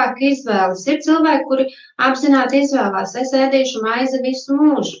cilvēka izvēles. Ir cilvēki, kuri apzināti izvēlās, es ēdīšu maizi visu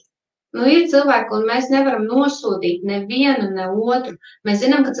mūžu. Nu, ir cilvēki, un mēs nevaram nosodīt nevienu, ne otru. Mēs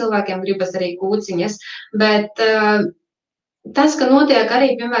zinām, ka cilvēkiem gribas arī kūciņas, bet tas, ka notiek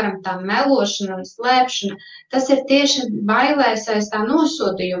arī, piemēram, tā melošana un slēpšana, tas ir tieši bailēs aiz tā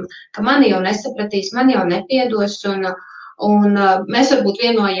nosodījuma, ka mani jau nesapratīs, mani jau nepiedos, un mēs varbūt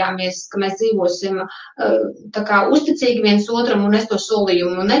vienojāmies, ka mēs dzīvosim tā kā uzticīgi viens otram, un es to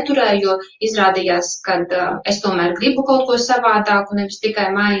solījumu neturēju, jo izrādījās, ka es tomēr gribu kaut ko savādāku, nevis tikai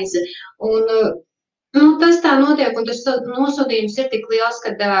maizi. Un nu, tas tā notiek, un tas nosodījums ir tik liels,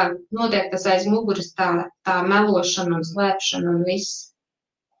 ka notiek tas aiz muguras tā melošana un slēpšana un viss.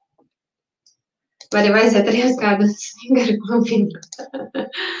 Var jau aiziet arī uz kādu svingaru klubiņu.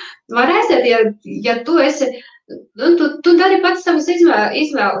 Var aiziet, ja tu esi, tu dari pats savas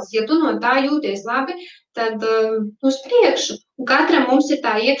izvēles. Ja tu no tā jūties labi, tad uz priekšu. Un katram mums ir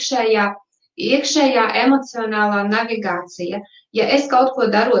tā iekšējā emocionālā navigācija. Ja es kaut ko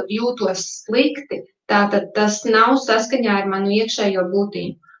darot jūtos slikti, tātad tas nav saskaņā ar manu iekšējo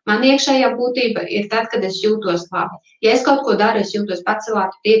būtību. Man iekšējā būtība ir tad, kad es jūtos labi. Ja es kaut ko daru, es jūtos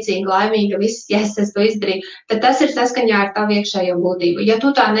pacelāta, priecīga, laimīga, viss, ja es to izdarīju, tad tas ir saskaņā ar tavu iekšējo būtību. Ja tu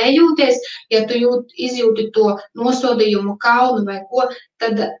tā nejūties, ja tu izjūti to nosodījumu, kaunu vai ko,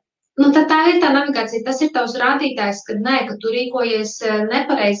 tad tā ir tā navigācija, tas ir tavs rādītājs, ka tu rīkojies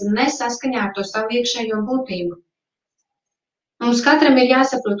nepareizi, nesaskaņā ar to savu iekšējo būtību. Mums katram ir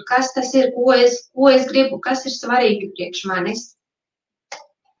jāsaprot, kas tas ir, ko es gribu, kas ir svarīgi priekš manis.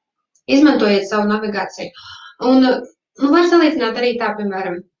 Izmantojiet savu navigāciju. Un var salīdzināt arī tā,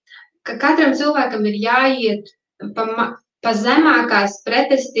 piemēram, ka katram cilvēkam ir jāiet pa zemākās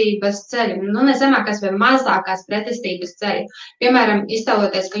pretestības ceļu. Nu, ne zemākās vai mazākās pretestības ceļu. Piemēram,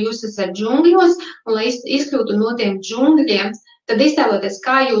 iztēloties, ka jūs esat džungļos, un lai izkļūtu no tiem džungļiem, tad iztēloties,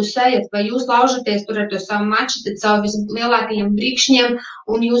 kā jūs ejat, vai jūs laužaties tur ar to savu mačeti, savu vislielākajiem brikšņiem,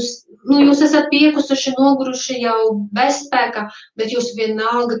 un jūs esat piekusuši, noguruši jau bezspēkā, bet jūs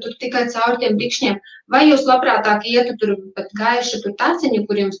vienalga tur tikai caur tiem brikšņiem. Vai jūs labprātāk ietu tur pat gaišu tur taciņu,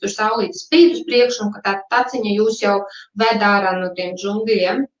 kur jums tur saulīte spīd uz priekšu, un ka tā taciņa jūs jau ved ārā no tiem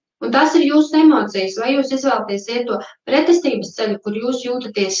džungļiem. Un tas ir jūsu emocijas, vai jūs izvēlaties iet to pretestības ceļu, kur jūs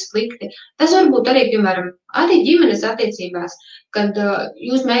jūtaties slikti. Tas var būt arī, piemēram, arī ģimenes attiecībās, kad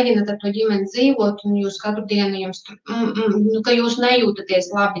jūs mēģināt ar to ģimeni dzīvot, un jūs katru dienu jums tur, ka jūs nejūtaties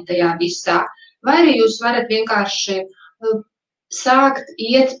labi tajā visā. Vai arī jūs varat vienkārši sākt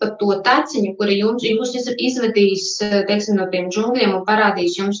iet pa to taciņu, kuri jūs izvedīs, teiksim, no tiem džungļiem un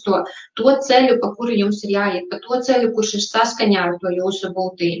parādīs jums to ceļu, pa kuru jums ir jāiet, pa to ceļu, kurš ir saskaņā ar to jūsu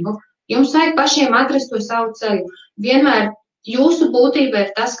būtību. Jums vajag pašiem atrast to savu ceļu. Vienmēr jūsu būtība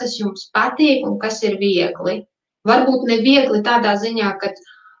ir tas, kas jums patīk un kas ir viegli. Varbūt ne viegli tādā ziņā, kad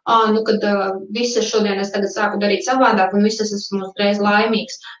visas šodien es tagad sāku darīt savādāk un visas esmu uzreiz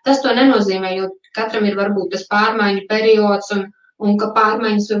laimīgs. Tas to nenozīmē, jo katram ir varbūt tas pārmaiņu periods un ka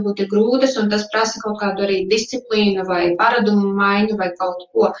pārmaiņas varbūt ir grūtas, un tas prasa kaut kādu arī disciplīnu vai paradumu maiņu vai kaut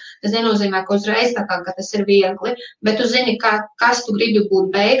ko. Tas nenozīmē, ka uzreiz tā kā, ka tas ir viegli, bet tu zini, kas tu gribi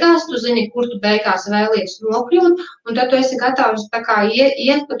būt beigās, tu zini, kur tu beigās vēlies nokļūt, un tad tu esi gatavs tā kā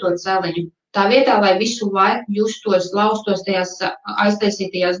iet pa to celiņu. Tā vietā, lai visu laiku justos, laustos tajās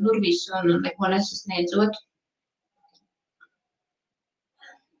aiztaisītajās durvīs un neko nesasniedzot.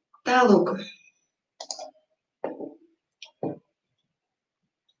 Tālūk.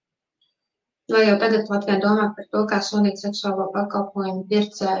 Vai jau tagad Latvijā domā par to, kā sodīt seksuālo pakalpojumu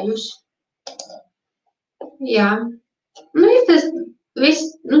pircējus? Jā. Ir tas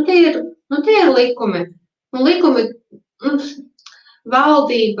viss, tie ir likumi. Un likumi,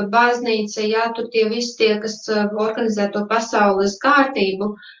 valdība, baznīca, tur tie visi tie, kas organizē to pasaules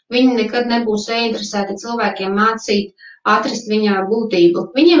kārtību, viņi nekad nebūs ieinteresēti cilvēkiem mācīt, atrast viņā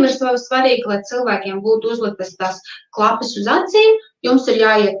būtību. Viņiem ir svarīgi, lai cilvēkiem būtu uzliktas tās klapas uz acīm, jums ir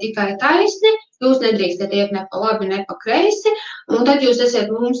jāiet tikai taisni, jūs nedrīkstat iet ne pa labi, ne pa kreisi, un tad jūs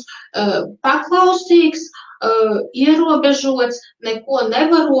esiet mums paklausīgs, ierobežots, neko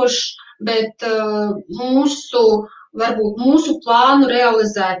nevarošs, bet varbūt mūsu plānu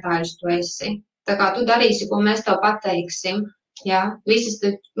realizētājs tu esi. Tā kā tu darīsi, ko mēs tev pateiksim. Jā, visas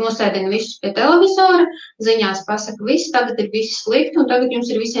nosēdina visus pie televizora, ziņās pasaka, viss tagad ir visi slikti, un tagad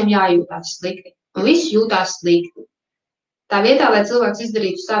jums ir visiem jājūtās slikti. Un visi jūtās slikti. Tā vietā, lai cilvēks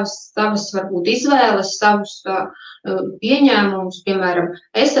izdarītu savas varbūt izvēles, savus pieņēmumus, piemēram,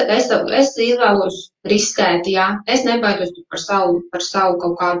 es izvēlos riskēt, jā, es nebaidos par savu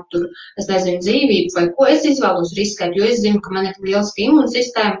kaut kādu tur, es nezinu, dzīvību vai ko, es izvēlos riskēt, jo es zinu, ka man ir lieliska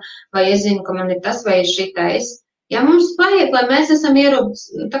imūnsistēma, vai es zinu, ka man ir tas vai ir šitais. Ja mums vajag, lai mēs esam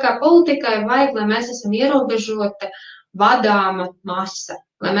tā kā politikai vajag, lai mēs esam ierobežota vadāma masa,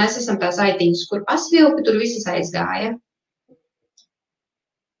 lai mēs esam tās aitiņas, kur pasvilpi, tur visas aizgāja.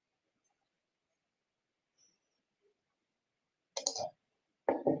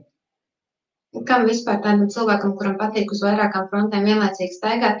 Kam vispār tādam cilvēkam, kuram patīk uz vairākām frontēm vienlaicīgi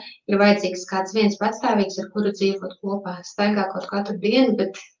staigāt, ir vajadzīgs kāds viens patstāvīgs, ar kuru dzīvot kopā. Staigā kaut katru dienu,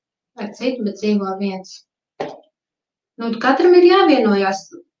 bet ar citu, bet dzīvo viens. Katram ir jāvienojās,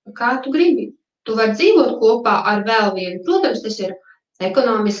 kā tu gribi. Tu vari dzīvot kopā ar vēl vienu. Protams, tas ir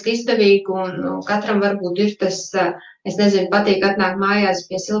ekonomiski izdevīgi, un katram varbūt ir tas, es nezinu, patīk atnākt mājās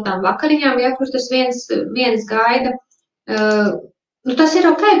pie siltām vakariņām, ja kur tas viens gaida. Tas ir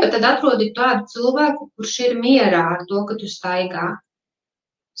ok, bet tad atrodi tādu cilvēku, kurš ir mierā ar to, ka tu staigā.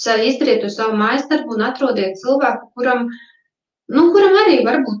 Izdariet to savu mājasdarbu un atrodiet cilvēku, kuram arī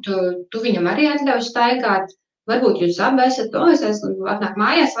varbūt tu viņam arī atļauj staigāt. Varbūt jūs abi esat, es esmu atnāk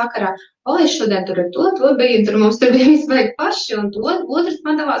mājās vakarā, es šodien tur ar to biju, un tur mums tur bija viss vajag paši, un otrs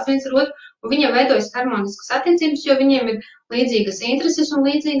padalās viens ar otru, un viņiem veidojas harmoniskas attiecības, jo viņiem ir līdzīgas intereses un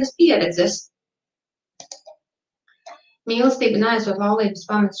līdzīgas pieredzes. Mīlestība neesot laulības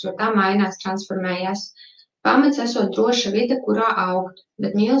pamats, jo tā mainās, transformējās. Pamats esot droša vide, kurā augt,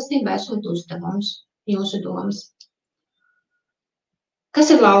 bet mīlestība esot uzdevums, jūsu domas. Kas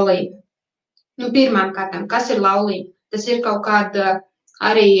ir laulība? Pirmām kārtām, kas ir laulība? Tas ir kaut kāda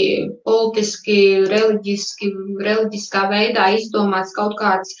arī politiski, reliģiskā veidā izdomāts kaut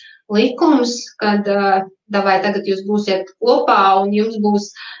kāds likums, kad davai tagad jūs būsiet kopā un jums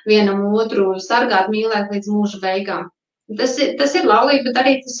būs vienam otru sargāt, mīlēt līdz mūža beigām. Tas ir laulība, bet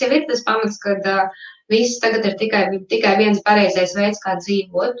arī tas jau ir tas pamats, kad viss tagad ir tikai viens pareizais veids, kā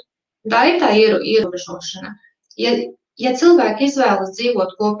dzīvot. Tā ir tā ierobežošana. Ja cilvēki izvēlas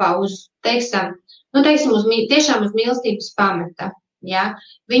dzīvot kopā tiešām uz mīlestības pamata, ja,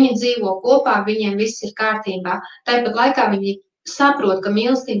 viņi dzīvo kopā, viņiem viss ir kārtībā, tāpat laikā viņi saprot, ka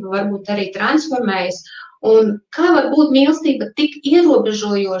mīlestība varbūt arī transformējas, un kā var būt mīlestība tik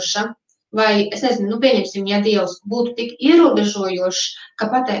ierobežojoša, vai, es nezinu, pieņemsim, ja Dievs būtu tik ierobežojošs,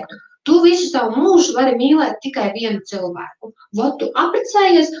 ka pateiktu, tu visu savu mūžu vari mīlēt tikai vienu cilvēku. Tu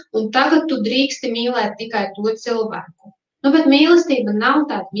apprecējies, un tagad tu drīksti mīlēt tikai to cilvēku. Bet mīlestība nav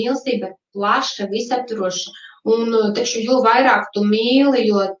tāda. Mīlestība ir plaša, visaptvaroša. Taču, jo vairāk tu mīli,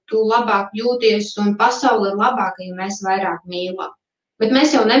 jo tu labāk jūties, un pasaule ir labāka, ja mēs vairāk mīlam. Bet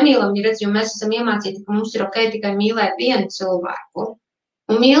mēs jau nemīlam, jo mēs esam iemācīti, ka mums ir ok tikai mīlēt vienu cilvēku.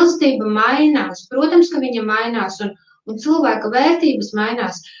 Un mīlestība mainās. Protams, ka viņa mainās, un cilvēka vērtības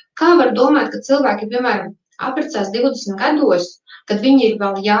mainās. Kā var domāt, ka cilvēki, piemēram, apprecās 20 gados, kad viņi ir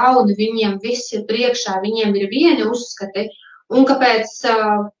vēl jauni, viņiem viss ir priekšā, viņiem ir vieni uzskati, un ka pēc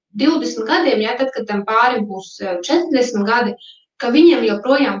 20 gadiem, ja, tad, kad tam pārim būs 40 gadi, ka viņiem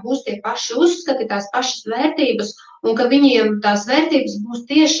joprojām būs tie paši uzskati, tās pašas vērtības, un ka viņiem tās vērtības būs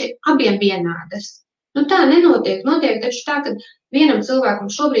tieši abiem vienādas. Tā nenotiek. Notiek taču tā, ka vienam cilvēkam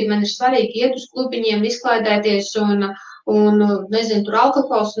šobrīd man ir svarīgi iet uz klubiņiem, izklaidēties un nezinu, tur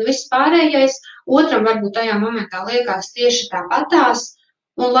alkohols un viss pārējais. Otram varbūt tajā momentā liekas tieši tāpatās,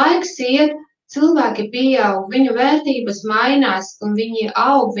 un laiks iet, cilvēki pieaug, viņu vērtības mainās, un viņi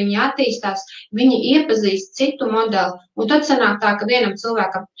aug, viņi attīstās, viņi iepazīst citu modeli. Un tad sanāk tā, ka vienam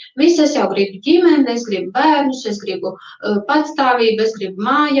cilvēkam, es jau gribu ģimeni, es gribu bērnus, es gribu patstāvību, es gribu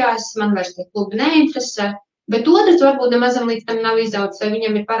mājās, man vairs tie klubi neinteresē. Bet otrs varbūt nemazam līdz tam nav izaudzis, vai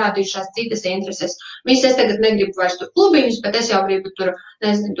viņam ir parādījušās citas intereses. Es tagad negribu vairs tur klubiņus, bet es jau gribu tur,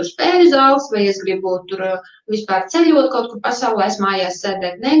 nezinu, tur spēļu zāles, vai es gribu tur vispār ceļot kaut kur pasaulē, es mājās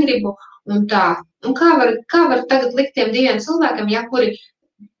sēdēt negribu, un tā. Un kā var tagad likt tiem diviem cilvēkiem, ja kuri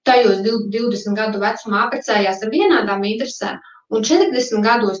tajos 20 gadu vecumā apprecējās ar vienādām interesēm, un 40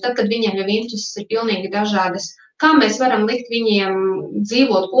 gados, tad, kad viņiem jau intereses ir pilnīgi dažādas, kā mēs varam likt viņiem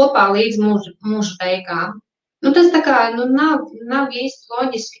dzīvot kopā līdz mūža beigām? Tas tā kā nav īsti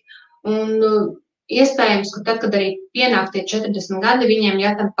loģiski, un iespējams, ka tad, kad arī pienāk tie 40 gadi viņiem,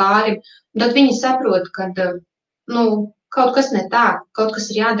 ja tam pāri, tad viņi saprot, ka kaut kas ne tā, kaut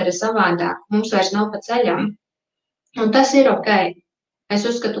kas ir jādara savādāk, mums vairs nav pa ceļam, un tas ir ok. Es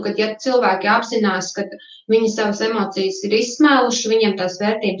uzskatu, ka ja cilvēki apzinās, ka viņi savas emocijas ir izsmēluši, viņiem tās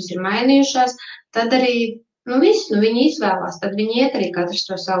vērtības ir mainījušās, tad arī, viņi izvēlās, tad viņi iet arī katrs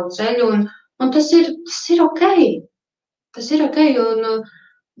to savu ceļu, un tas ir ok. Tas ir ok, un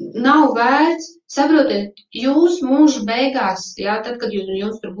nav vērts, saprotiet, jūs mūža beigās, jā, tad, kad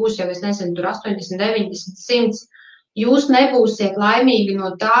jums tur būs jau, es nezinu, tur 80, 90, 100, jūs nebūsiet laimīgi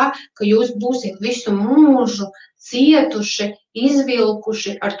no tā, ka jūs būsiet visu mūžu cietuši,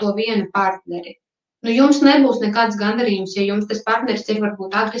 izvilkuši ar to vienu partneri. Nu, jums nebūs nekāds gandarījums, ja jums tas partneris ir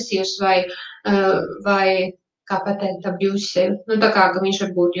varbūt agresīvs vai kā pateikt, abusive. Nu, tā kā, ka viņš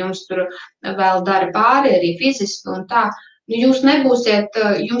varbūt jums tur vēl dara pāri arī fiziski un tā. Nu, jums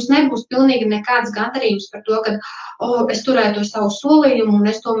nebūs pilnīgi nekāds gandarījums par to, ka, es turēju to savu solījumu un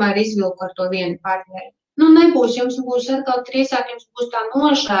es tomēr izvilku ar to vienu partneri. Nu, nebūs, jums būs atkal drīzāk, jums būs tā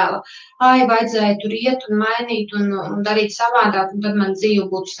nožēla. Vajadzēja tur iet un mainīt un darīt savādāk, un tad man dzīve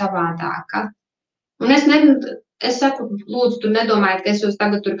būtu savādāka. Un es saku, lūdzu, tur nedomājiet, ka es jūs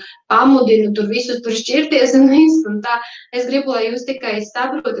tagad tur pamudinu, tur visus tur šķirties un visu un tā. Es gribu, lai jūs tikai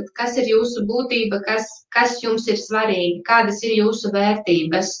saprotat, kas ir jūsu būtība, kas jums ir svarīgi, kādas ir jūsu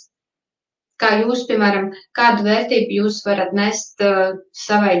vērtības. Kā jūs, piemēram, kādu vērtību jūs varat nest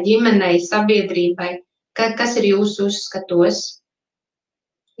savai ģimenei, sabiedrībai, kas ir jūsu uzskatos.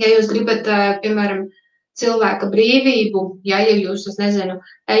 Ja jūs gribat, piemēram, cilvēka brīvību, ja jūs, es nezinu,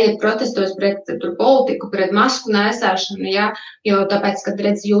 ejat protestos pret politiku, pret masku nēsāšanu, ja, jo tāpēc, kad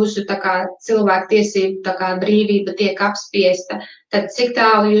redz jūsu tā kā cilvēku tiesību tā kā brīvība tiek apspiesta, tad cik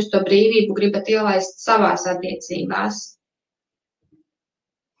tālu jūs to brīvību gribat ielaist savās attiecībās?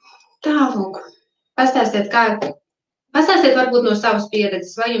 Tālūk, pastāstiet varbūt no savas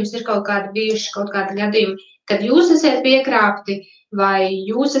pieredzes, vai jums ir kaut kādi bijuši, kaut kādi gadījumi, kad jūs esat piekrāpti, vai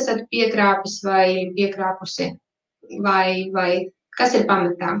jūs esat piekrāpis vai piekrāpusi, vai kas ir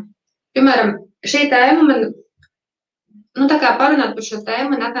pamatā. Piemēram, šī tēma man, tā kā parunāt par šo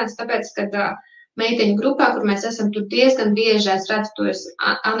tēmu, man atnāca tāpēc, kad meiteņu grupā, kur mēs esam tur diezgan bieži, es redzu tos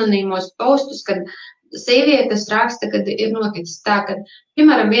anonīmos postus, kad sievietes raksta, kad ir noticis tā, kad,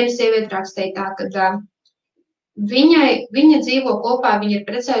 piemēram, viena sieviete rakstīja tā, kad viņa dzīvo kopā, viņa ir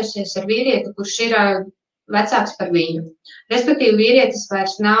precējusies ar vīrieti, kurš ir vecāks par viņu. Respektīvi, vīrietis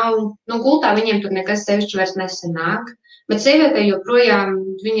vairs nav, gultā viņiem tur nekas sevišķi vairs nesanāk, bet sievietei joprojām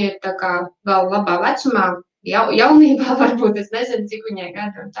viņa ir tā kā vēl labā vecumā, jaunībā varbūt, es nezinu, cik viņai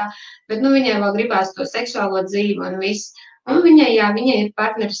gadu un tā, bet viņai vēl gribās to seksuālo dzīvi un viss. Un viņai ir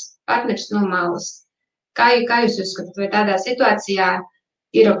partneris no malas. Kā jūs uzskatāt, vai tādā situācijā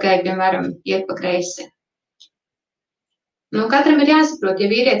ir ok, piemēram, iet pa kreisi? Katram ir jāsaprot, ja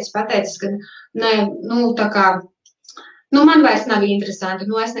vīrietis pateicis, ka tā kā, man vairs nav interesanti,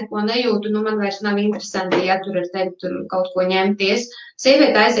 es neko nejūtu, man vairs nav interesanti, ja tur ar tevi tur kaut ko ņemties.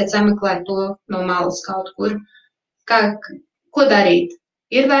 Sieviete aiziet sameklēt to no malas kaut kur. Ko darīt?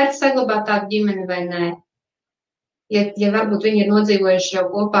 Ir vērts saglabāt tādu ģimeni vai nē? Ja varbūt viņi ir nodzīvojuši jau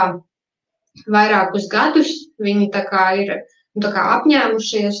kopā vairākus gadus, viņi tā kā ir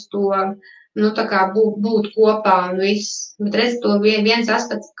apņēmušies to, tā kā būt kopā un viss, bet redz, to viens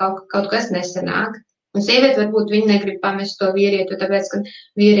aspekts kaut kas nesanāk. Un sieviete varbūt viņa negrib pamest to vīrietu, tāpēc, ka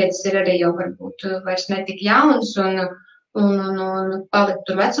vīrietis ir arī jau varbūt vairs netik jauns un palikt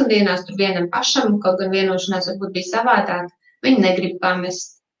tur vecumdienās, tur vienam pašam, kaut gan vienošanās varbūt bija savādāk, viņa negrib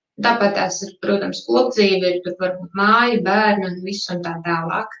pamest. Tāpat tās ir, protams, kopdzīve, ir tur varbūt māja, bērni un viss un tā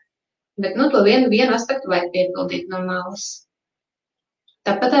tālāk. Bet, to vienu aspektu vajag piepildīt no malas.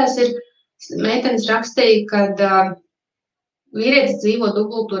 Tāpat tās ir, meitenes rakstīja, kad vīrietis dzīvo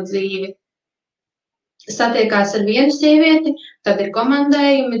dubulto dzīvi. Satiekās ar vienu sievieti, tad ir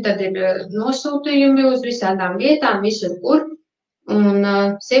komandējumi, tad ir nosūtījumi uz visādām vietām, visur kur. Un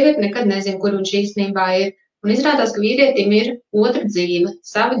sieviete nekad nezina, kur viņš īstenībā ir. Un izrādās, ka vīrietim ir otra dzīve,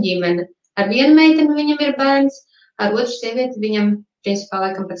 sava ģimene. Ar vienu meiteni viņam ir bērns, ar otru sievieti viņam, principā,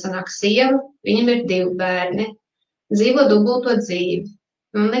 laikam pēc sanāk sieva, viņam ir 2 bērni. Dzīvo dubulto dzīvi.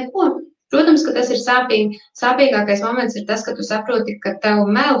 Un neko. Protams, ka tas ir sāpīgākais moments ir tas, ka tu saproti, ka tev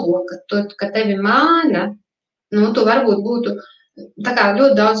melo, ka tevi māna. Tu varbūt būtu, tā kā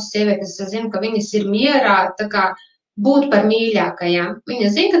ļoti daudz sievietes, es zinu, ka viņas ir mierā, tā kā būt par mīļākajām.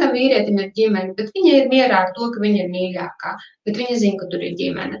 Viņa zina, ka tam vīrietim ir ģimene, bet viņa ir mierā ar to, ka viņa ir mīļākā, bet viņa zina, ka tur ir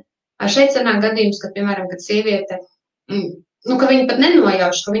ģimene. Šeit sanāk gadījums, ka, piemēram, kad sieviete, ka viņi pat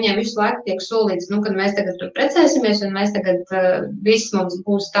nenojauš, ka viņiem visu laiku tiek solīts, kad mēs tagad tur precēsimies un mēs tagad viss mums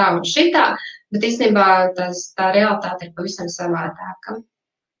būs tā un šitā, bet īstenībā tā realitāte ir pavisam savādāka.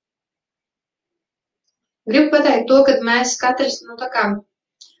 Gribu pateikt to, ka mēs katrs,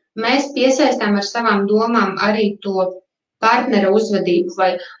 mēs piesaistām ar savām domām arī to partnera uzvedību vai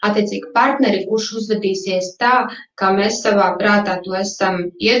attiecīgi partneri, kurš uzvedīsies tā, kā mēs savā prātā to esam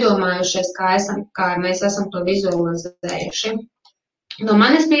iedomājušies, kā mēs esam to vizualizējuši. No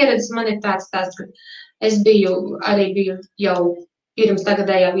manas pieredzes man ir tāds stāsts, ka Es biju jau pirms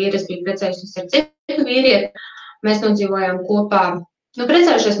tagadējā vīra, es biju precējusies ar citu vīrieti. Mēs nodzīvojām kopā.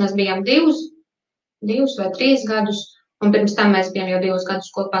 Precējušies mēs bijām 2 vai 3 gadus, un pirms tam mēs bijām jau 2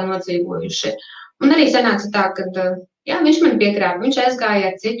 gadus kopā nodzīvojuši. Un arī sanāca tā, ka viņš man piekrāpa, viņš aizgāja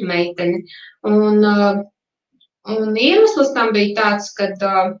ar citu meiteni. Un iemesls tam bija tāds, ka,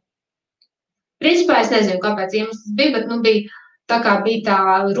 principā es nezinu, kāpēc iemesls bija, bet bija tā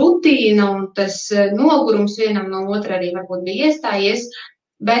rutīna un tas nogurums vienam no otra arī varbūt bija iestājies.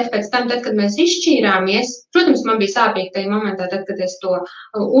 Bet pēc tam, tad, kad mēs izšķīrāmies, protams, man bija sāpīgi tajā momentā, tad, kad es to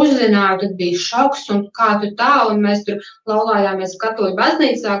uzzināju, tad bija šoks un kā tu tā, un mēs tur laulājāmies katoļu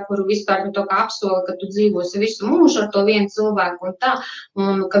baznīcā, kuru vispār to kā apsola, ka tu dzīvosi visu mūžu ar to vienu cilvēku un tā,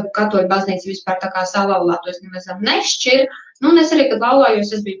 un ka katoļu baznīca vispār tā kā salauzātos nemaz nešķir. Un es arī, kad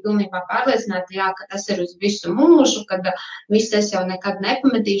laulājos, es biju pilnībā pārliecināta, ka tas ir uz visu mūžu, kad viss es jau nekad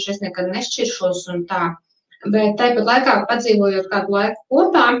nepametīšu, es nekad nešķiršos un tā. Bet tāpat laikā, padzīvojot kādu laiku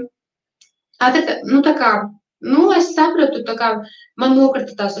kopā, es sapratu, man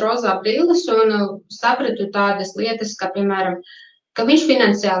nokrita tās rozā brilles un sapratu tādas lietas, kā, piemēram, ka viņš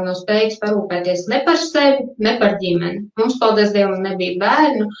finansiāli nav spējīgs parūpēties ne par sevi, ne par ģimeni. Mums, paldies Dievam, nebija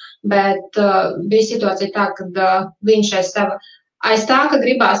bērnu, bet bija situācija tā, ka viņš aiz tā, ka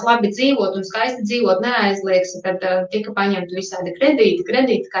gribās labi dzīvot un skaisti dzīvot, neaizliegsi, tad tika paņemti visādi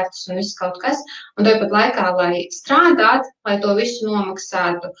kredītkartes un viss kaut kas. Un tāpat laikā, lai strādāt, lai to visu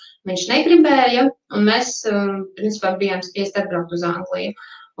nomaksātu, viņš negribēja, un mēs, principā, bijām spiest atbraukt uz Angliju.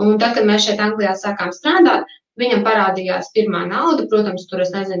 Un tad, kad mēs šeit Anglijā sākām strādāt, viņam parādījās pirmā nauda, protams, tur,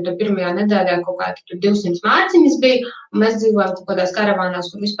 es nezinu, tur pirmajā nedēļā kaut kādi 200 mārciņas bija, un mēs dzīvojam kaut kādās karavānās,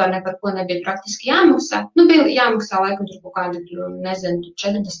 kur vispār ne par ko nebija praktiski jāmaksā. Bija jāmaksā laikam tur kaut kādi, nezinu,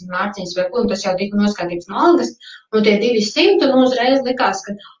 40 mārciņas vai ko, un tas jau tika noskatīts no algas, un tie 200, un uzreiz likās,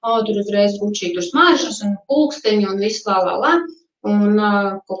 ka, tur uzreiz Gucci tur smaržas un pulksteņi un viss lā. Un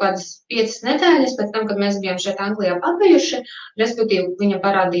kaut kādas 5 nedēļas pēc tam, kad mēs bijām šeit Anglijā pabejuši, respektīvi viņam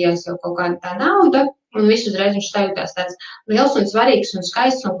parādījās jau kaut kāda tā nauda, un visu uzreiz viņš sajūtās tāds liels un svarīgs un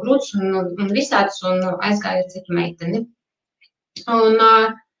skaists un krūts un visāds un aizgāja ar citu meiteni. Un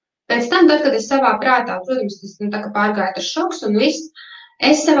pēc tam, tad, kad es savā prātā, protams, tas tā kā pārgāja tas šoks un viss,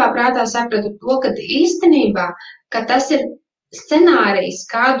 es savā prātā sapratu to, ka īstenībā, ka tas ir scenārijs,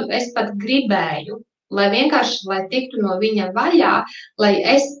 kādu es pat gribēju, lai vienkārši, lai tiktu no viņa vaļā, lai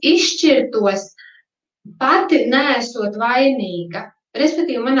es izšķirtos pati neesot vainīga.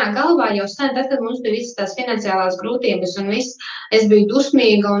 Respektīvi, manā galvā jau sen, tad, kad mums bija visas tās finansiālās grūtības un viss, es biju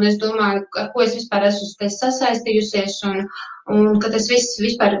dusmīga un es domāju, ar ko es vispār esmu sasaistījusies un ka tas viss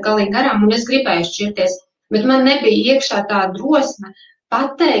vispār ir galīgi garām un es gribēju šķirties. Bet man nebija iekšā tā drosme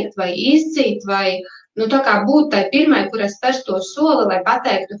pateikt vai izdzīt vai, tā kā būt tai pirmai, kur es spērstu to soli, lai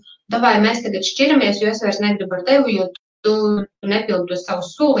pateiktu, davai mēs tagad šķiramies, jo es vairs negribu ar tevi, jo tu nepildi tos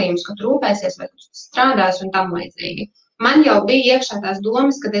savus solījumus, ka tu rūpēsies vai tu strādās un tam līdzīgi. Man jau bija iekšā tās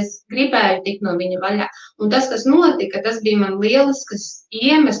domas, kad es gribēju tikt no viņa vaļā. Un tas, kas notika, tas bija man lielisks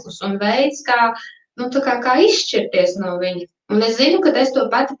iemesls un veids, kā izšķirties no viņa. Un es zinu, ka es to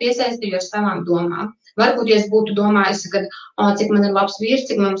pati piesaistīju ar savām domām. Varbūt, ja es būtu domājusi, ka, cik man ir labs vīrs,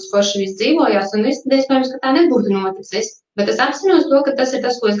 cik mums forši viss dzīvojās, un viss, iespējams, ka tā nebūtu noticis. Bet es apzinos to, ka tas ir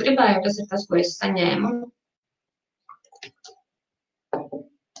tas, ko es gribēju, un tas ir tas, ko es saņēmu.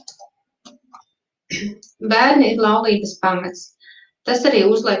 Bērni ir laulības pamats. Tas arī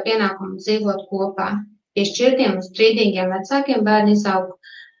uzliek pienākumu dzīvot kopā. Pie šķirtiem un strīdīgiem vecākiem bērni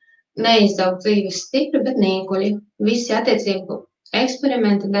neizaug dzīves stipri, bet nīguļi. Visi attiecību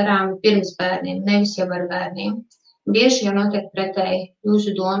eksperimenti darāmi pirms bērniem, nevis jau ar bērniem. Bieži jau notiek pretēji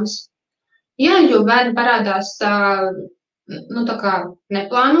jūsu domas. Jā, jo bērni parādās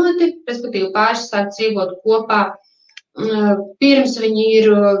neplānoti, respektīvi pāris sāk dzīvot kopā, pirms viņi ir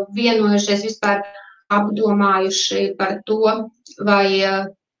vienojušies vispār apdomājuši par to, vai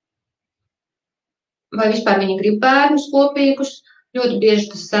vispār viņi grib bērnus kopīgus. Ļoti bieži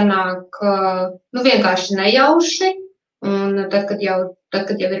tas sanāk vienkārši nejauši, un tad, kad jau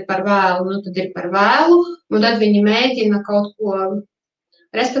ir par vēlu, tad ir par vēlu, un tad viņi mēģina kaut ko,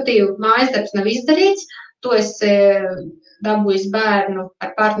 respektīvi mājas darbs nav izdarīts, tu esi dabūjis bērnu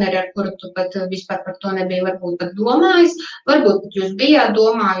ar partneri, ar kuru tu pat vispār par to nebija varbūt pat domājis, varbūt pat jūs bijāt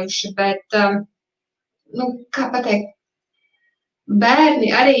domājuši, bet, kā pateikt, bērni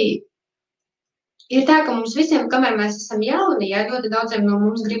arī ir tā, ka mums visiem, kamēr mēs esam jauni, ļoti daudziem no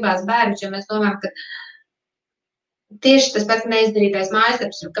mums gribās bērnus, jo mēs domājam, ka tieši tas pats neizdarītais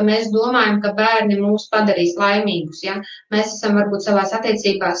mājasdarbs, ka mēs domājam, ka bērni mūs padarīs laimīgus, ja? Mēs esam varbūt savās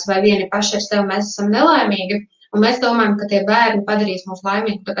attiecībās vai vieni paši ar sevi, mēs esam nelaimīgi, Un mēs domājam, ka tie bērni padarīs mūs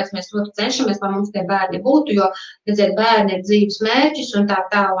laimīgi, tāpēc mēs ļoti cenšamies, lai mums tie bērni būtu, jo, redziet, bērni ir dzīves mērķis un tā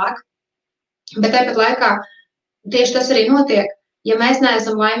tālāk. Bet tāpat laikā tieši tas arī notiek. Ja mēs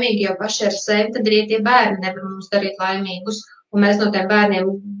neesam laimīgi jau paši ar sevi, tad arī tie bērni nevar mums darīt laimīgus. Un mēs no tiem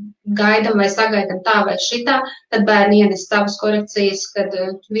bērniem gaidam vai sagaidam tā vai šitā, tad bērni ienes savas korekcijas, kad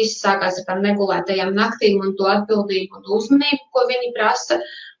viss sākās ar tām negulētajām naktīm un to atbildību un uzmanību, ko viņi prasa.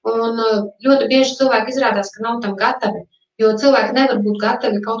 Un ļoti bieži cilvēki izrādās, ka nav tam gatavi, jo cilvēki nevar būt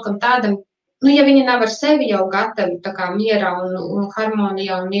gatavi kaut kam tādam, ja viņi nav ar sevi jau gatavi tā kā mierā un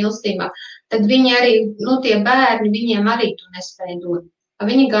harmonijā un mīlestībā, tad viņi arī, tie bērni, viņiem arī to nespēj dot.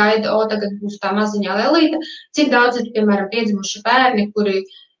 Viņi gaida, tagad būs tā maziņā lelīte, cik daudz ir, piemēram, piedzimuši bērni, kuri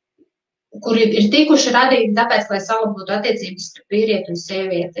ir tikuši radīti tāpēc, lai salabotu attiecības starp vīrieti un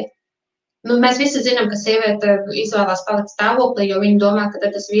sievieti. Mēs visi zinām, ka sieviete izvēlās palikt stāvoklī, jo viņi domā, ka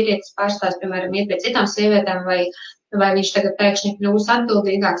tad tas vīrietis pārstās, piemēram, iet pie citām sievietēm vai viņš tagad pēkšņi kļūs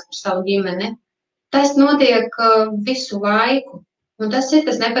atbildīgāks par savu ģimeni. Tas notiek visu laiku. Un tas ir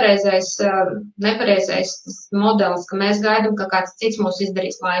tas nepareizais modelis, ka mēs gaidām, ka kāds cits mūs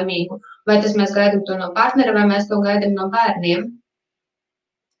izdarīs laimīgu. Vai tas mēs gaidām to no partnera, vai mēs to gaidām no bērniem.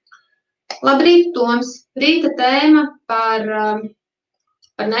 Labrīt, Toms! Rīta tēma par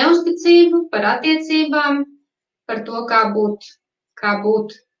neuzticību, par attiecībām, par to, kā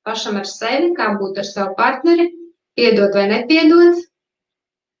būt pašam ar sevi, kā būt ar savu partneri, piedot vai nepiedot.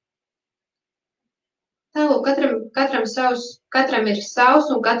 Tālūk, katram ir savs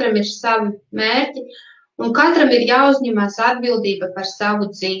un katram ir savi mērķi, un katram ir jāuzņemās atbildība par savu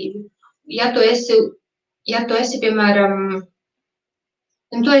dzīvi. Ja tu esi, piemēram,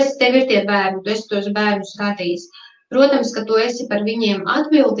 tev ir tie bērni, tu esi tos bērnus radījis. Protams, ka tu esi par viņiem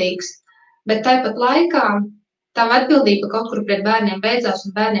atbildīgs, bet tāpat laikā tava atbildība kaut kur pret bērniem beidzās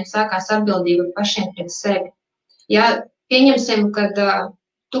un bērniem sākās atbildība pašiem pret sevi. Ja pieņemsim, kad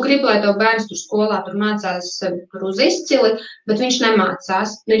tu gribi, lai tev bērns tur skolā tur mācās tur uz izcili, bet viņš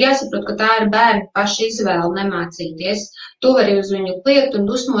nemācās. Ir jāsaprot, ka tā ir bērna paša izvēle nemācīties. Tu vari uz viņu kliegt un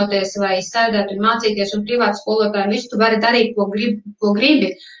dusmoties vai sēdēt un mācīties un privāti skolotāji, visu tu vari darīt, ko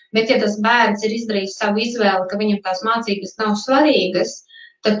gribi. Bet ja tas bērns ir izdarījis savu izvēli, ka viņam tās mācības nav svarīgas,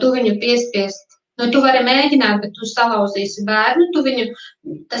 tad tu viņu piespiest. Tu vari mēģināt, bet tu salauzīsi bērnu,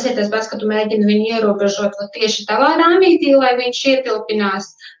 tas ir tas pats, ka tu mēģini viņu ierobežot tieši tavā rāmītī, lai viņš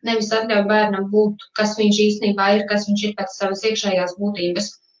ietilpinās, nevis atļauj bērnam būt, kas viņš īstenībā ir, kas viņš ir pēc savas iekšējās būtības.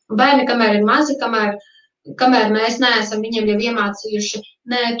 Bērni, kamēr ir mazi, kamēr mēs neesam viņiem jau iemācījuši,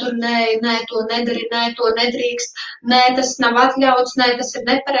 nē, to nedari, nē, to nedrīkst, nē, tas nav atļauts, nē, tas ir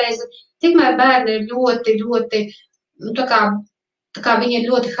nepareizi. Tikmēr bērni ir ļoti, tā kā viņi ir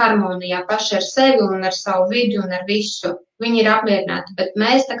ļoti harmonijā paši ar sevi un ar savu vidi un ar visu. Viņi ir apmierināti, bet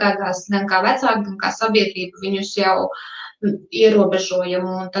mēs gan kā vecāki, gan kā sabiedrība viņus jau ierobežojam,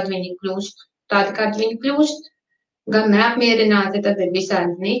 un tad viņi kļūst tādi, kādi viņi kļūst. Gan neapmierināti, tad ir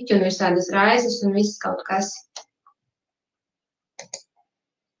visādi niķi un visādas raizes un viss kaut kas.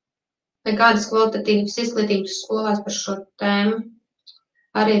 Nekādas kvalitatīvas izglītības skolās par šo tēmu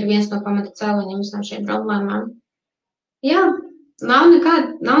arī ir viens no pamata cēloņiem visām šiem problēmām. Jā. Nav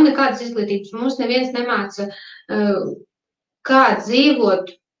nekādas izglītības. Mums neviens nemāca, kā dzīvot.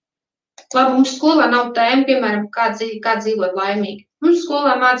 Labi, mums skolā nav tēma, piemēram, kā dzīvot laimīgi. Mums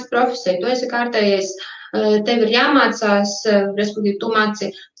skolā māca profesiju. Tu esi kārtējais, tev ir jāmācās, respektīvi,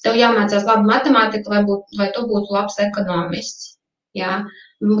 tev jāmācās labi matemātika, lai tu būtu labs ekonomists. Jā.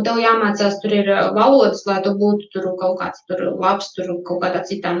 Tev jāmācās, tur ir valodas, lai tu būtu tur kaut kāds labs, tur kaut kādā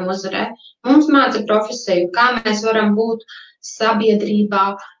citā nozarē. Mums māca profesiju, kā mēs varam būt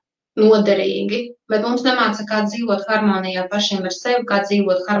sabiedrībā noderīgi, bet mums nemāca, kā dzīvot harmonijā pašiem ar sevi, kā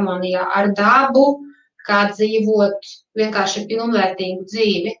dzīvot harmonijā ar dabu, kā dzīvot vienkārši pilnvērtīgu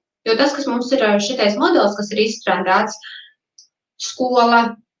dzīvi. Jo tas, kas mums ir šitais modelis, kas ir izstrādāts,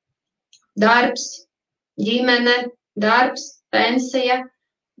 skola, darbs, ģimene, darbs, pensija,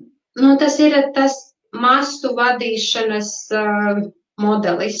 tas ir tas masu vadīšanas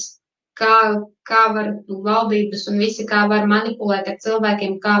modelis. Kā var valdības un visi, kā var manipulēt ar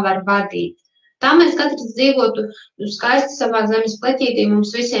cilvēkiem, kā var vadīt. Tā mēs katrs dzīvotu skaisti savā zemes pleķītī,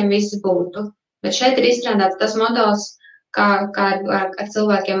 mums visiem viss būtu. Bet šeit ir izstrādāts tas modelis, kā ar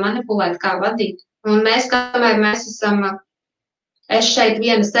cilvēkiem manipulēt, kā vadīt. Un kamēr mēs esam, es šeit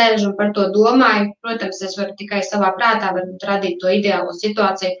viena sēžu un par to domāju, protams, es varu tikai savā prātā varbūt radīt to ideālo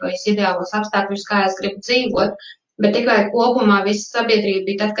situāciju, tos ideālos apstākļus, kā es gribu dzīvot. Bet tikai kopumā visa sabiedrība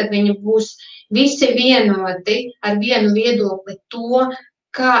bija tad, kad viņi būs visi vienoti ar vienu viedokli to,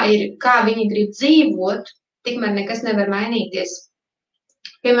 kā viņi grib dzīvot, tikmēr nekas nevar mainīties.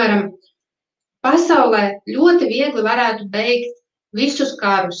 Piemēram, pasaulē ļoti viegli varētu beigt visus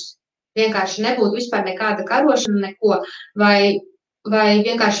karus. Vienkārši nebūtu vispār nekāda karošana, neko, vai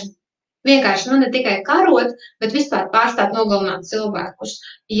vienkārši ne tikai karot, bet vispār pārstāt nogalināt cilvēkus.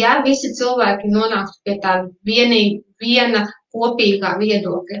 Ja visi cilvēki nonāktu pie tāda viena kopīgā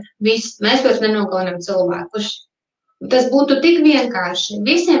viedokļa, mēs vairs nenogalinām cilvēkus. Tas būtu tik vienkārši.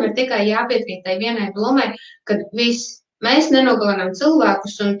 Visiem ir tikai jāpiekrīt tai vienai domai, ka mēs nenogalinām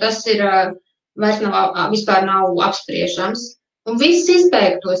cilvēkus, un tas ir vispār nav apspriežams. Un viss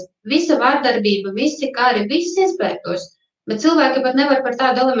izbeigtos, visa vardarbība, visi kari, viss izbeigtos. Bet cilvēki pat nevar par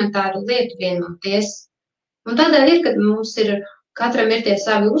tādu elementāru lietu vienoties. Un tādēļ ir, kad mums katram ir tie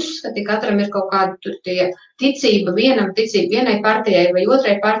savi uzskati, katram ir kaut kāda tur tie ticība vienai partijai vai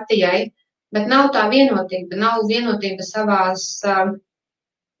otrai partijai, bet nav tā vienotība, nav vienotība savos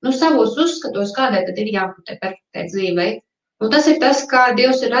uzskatos, kādai tad ir jābūt perfektai dzīvei. Un tas ir tas, kā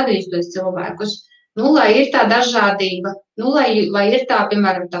Dievs ir radījis tos cilvēkus. Lai ir tā dažādība, lai ir tā,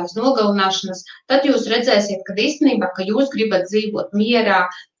 piemēram, tās nogalināšanas, tad jūs redzēsiet, ka īstenībā, ka jūs gribat dzīvot mierā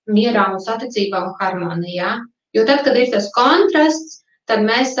un saticībā un harmonijā. Jo tad, kad ir tas kontrasts, tad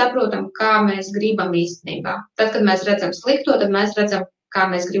mēs saprotam, kā mēs gribam īstenībā. Tad, kad mēs redzam slikto, tad mēs redzam, kā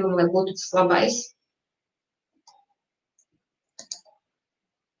mēs gribam, lai būtu tas labais.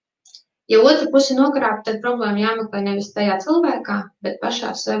 Ja otra puse nokrāp, tad problēma jāmeklē nevis tajā cilvēkā, bet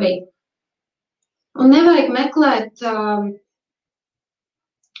pašā sevī. Un nevajag meklēt,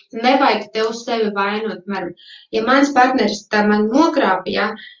 nevajag te uz sevi vainot. Ja mans partneris tā man nokrāpja,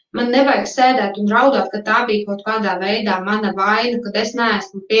 man nevajag sēdēt un raudāt, ka tā bija kaut kādā veidā mana vaina, kad es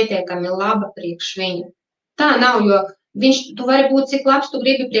neesmu pietiekami laba priekš viņu. Tā nav, jo tu vari būt cik labs, tu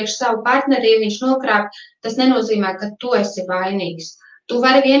gribi priekš savu partneri, ja viņš nokrāp, tas nenozīmē, ka tu esi vainīgs.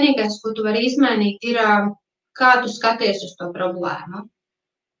 Vienīgais, ko tu vari izmainīt, ir, kā tu skaties uz to problēmu.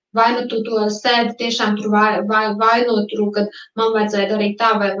 Vai tu to sēdi tiešām tur vainot, kad man vajadzēja darīt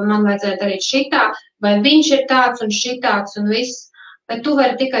tā, vai man vajadzēja darīt šitā, vai viņš ir tāds un šitāds un viss. Bet tu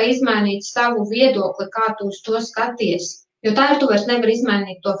vari tikai izmainīt savu viedokli, kā tu uz to skaties. Jo tā tu vairs nevari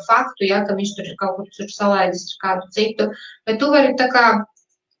izmainīt to faktu, ka viņš tur ir kaut kur salaidis ar kādu citu. Bet tu vari tā kā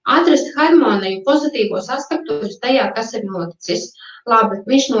atrast harmoniju, pozitīvos aspektus tajā, kas ir noticis. Labi,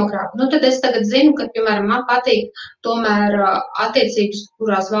 viņš nokrāpa. Tad es tagad zinu, ka, piemēram, man patīk tomēr attiecības,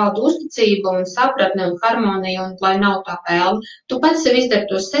 kurās valda uzticība un sapratne un harmonija, un lai nav tā vēlme. Tu pats sev izdari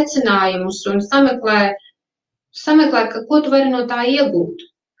tos secinājumus un sameklē, ko tu vari no tā iegūt.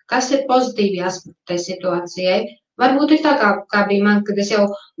 Kas ir pozitīvi aspekti tai situācijai. Varbūt ir tā, kā bija man, kad es jau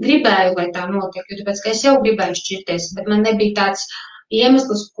gribēju, lai tā notiek, jo tāpēc, ka es jau gribēju šķirties, bet man nebija tāds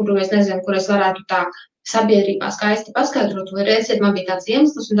iemesls, kuru es nezinu, kur es varētu tā sabiedrībā skaisti paskaidrot, vai redziet, man bija tāds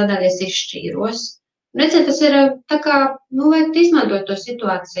iemesls, un tādēļ es izšķīros. Redziet, tas ir tā kā, vajag izmantot to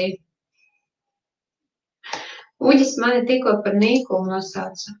situāciju. Uģis mani tikko par Nīkulu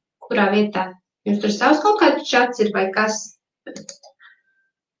nosauca. Kurā vietā? Jums tur savs kaut kāds čats ir vai kas?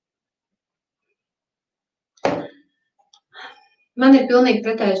 Man ir pilnīgi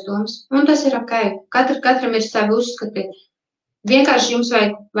pretējas domas, un tas ir ok. Katram ir savi uzskati. Vienkārši jums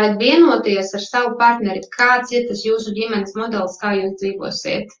vajag vienoties ar savu partneri, kāds ir tas jūsu ģimenes modelis, kā jūs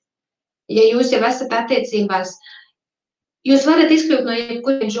dzīvosiet. Ja jūs jau esat attiecībās, jūs varat izkļūt no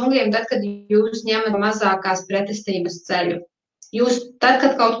jebkuriem džungļiem, tad, kad jūs ņemat mazākās pretestības ceļu. Jūs, tad,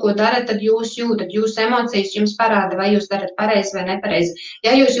 kad kaut ko darat, tad jūs jūtat, jūsu emocijas jums parāda, vai jūs darat pareizi vai nepareizi.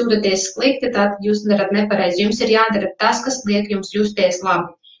 Ja jūs jūtaties slikti, tad jūs darat nepareizi. Jums ir jādara tas, kas liek jums justies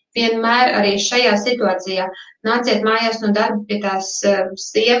labi. Vienmēr arī šajā situācijā nāciet mājās no darba pie tās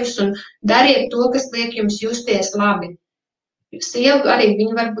sievas un dariet to, kas liek jums justies labi. Sieva arī,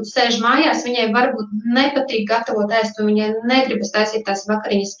 viņa varbūt sēž mājās, viņai varbūt nepatīk gatavot ēst, un viņai negribas taisīt tās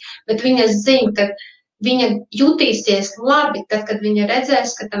vakariņas, bet viņa zina, ka viņa jutīsies labi, tad, kad viņa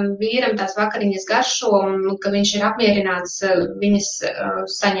redzēs, ka tam vīram tās vakariņas garšo un ka viņš ir apmierināts viņas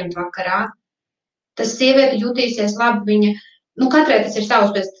saņemt vakarā. Tas sieviete jutīsies labi, viņa katrai tas ir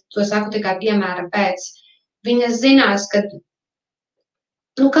savs, bet to saku tikai piemēra pēc. Viņa zinās, ka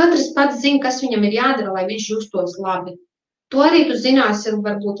katrs pats zina, kas viņam ir jādara, lai viņš justos labi. To arī tu zināsi,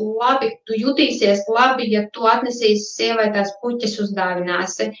 varbūt labi, tu jutīsies labi, ja tu atnesīsi sievai tās puķes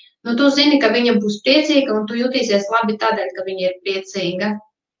uzdāvināsi. Tu zini, ka viņa būs priecīga, un tu jutīsies labi tādēļ, ka viņa ir priecīga.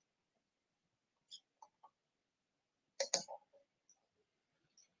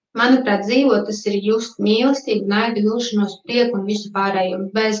 Manuprāt, dzīvot, tas ir just mīlestību, naidu, vilšanos, prieku un visu pārējo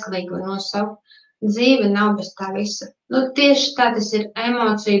bezgalīgi var nosaukt. Dzīve nav bez tā visa. Tieši tā tas ir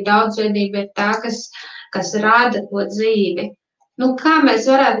emociju daudzveidība, ir tā, kas rada to dzīvi. Kā mēs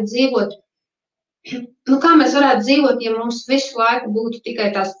varētu dzīvot? Kā mēs varētu dzīvot, ja mums visu laiku būtu tikai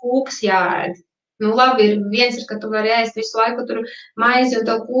tās kūkas jāēd? Nu, labi, viens ir, ka tu vari ēst visu laiku tur maizi, un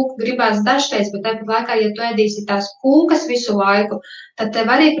tev kūku gribās dažreiz, bet tāpat laikā, ja tu ēdīsi tās kūkas visu laiku, tad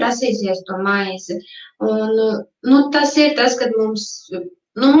tev arī prasīsies to maizi. Un, nu, tas ir tas, kad mums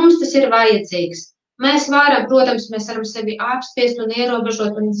tas ir vajadzīgs. Mēs varam, protams, mēs varam sevi apspiest un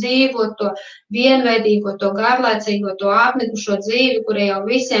ierobežot un dzīvot to vienveidīgo, to garlaicīgo, to apnikušo dzīvi, kurai jau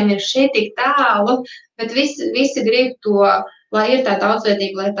visiem ir šī tik tālu, bet visi grib to, lai ir tā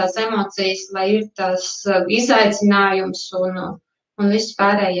daudzveidība, lai ir tās emocijas, lai ir tās izaicinājums un viss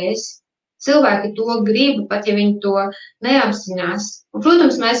pārējais. Cilvēki to grib, pat ja viņi to neapzinās. Un,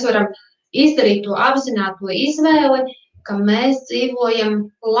 protams, mēs varam izdarīt to apzināto izvēli, ka mēs dzīvojam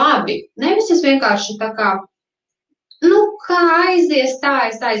labi. Nevis es vienkārši tā kā, kā aizies, tā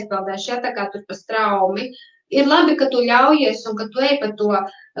es aizpildēšu, ja tā kā tur pa straumi. Ir labi, ka tu ļaujies un ka tu ej pa to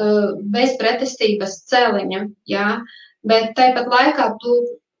bezpretestības celiņa, jā. Bet tāpat laikā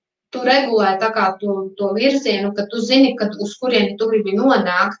tu regulē tā kā to virzienu, ka tu zini, uz kurieni tu gribi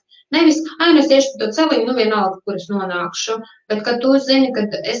nonākt. Nevis, es tieši pa to celiņu, vienalga, kur es nonākšu, bet ka tu zini, ka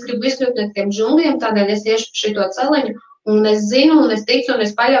es gribu izkļūt no tiem džungļiem, tādēļ es tieši pa šito celiņu, un es zinu, un es ticu, un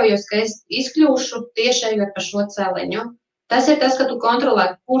es paļaujos, ka es izkļūšu tieši ejot pa šo celiņu. Tas ir tas, ka tu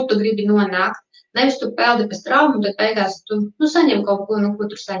kontrolē, kur tu gribi nonākt. Nevis tu peldi pa straumu, bet beigās tu saņem kaut ko, ko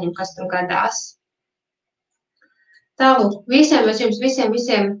tu saņem, kas tur gadās. Tālūk, es jums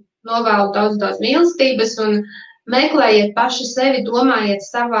visiem novēlu daudz mīlestības un meklējiet paši sevi, domājiet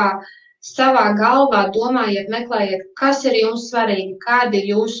savā galvā, meklējiet, kas ir jums svarīgi, kāda ir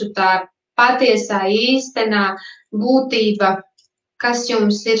jūsu tā patiesā, īstenā būtība, kas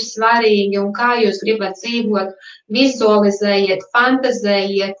jums ir svarīgi un kā jūs gribat dzīvot, vizualizējiet,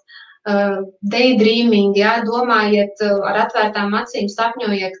 fantazējiet, daydreaming, domājiet ar atvērtām acīm,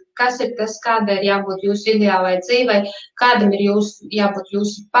 sapņojiet, kas ir tas, kāda ir jābūt jūsu ideālai dzīvei, kādam ir jābūt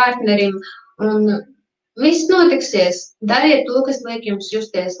jūsu partnerim, un viss notiksies. Dariet to, kas liek jums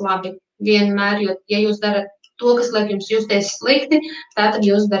justies labi vienmēr, jo, ja jūs darat to, kas liek jums justies slikti, tātad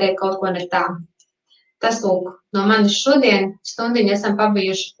jūs dariet kaut ko ne tā. Tas, lūk, no manis šodien stundiņu esam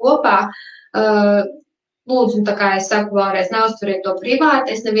pabijuši kopā. Lūdzu, tā kā es saku vēlreiz, neuztveriet to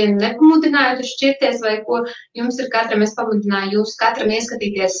privāti, es nevienu nepamudināju šķirties vai ko jums ir katram, es pamudināju jūs katram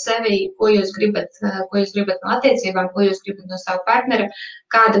ieskatīties sevi, ko jūs gribat no attiecībām, ko jūs gribat no savu partnera,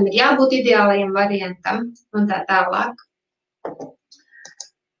 kādam ir jābūt ideālajam variantam un tā tālāk.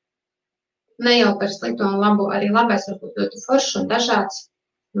 Ne jau par sliktu un labu, arī labais varbūt ļoti foršs un dažāds,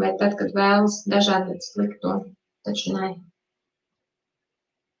 vai tad, kad vēlas dažādi slikto, taču nē.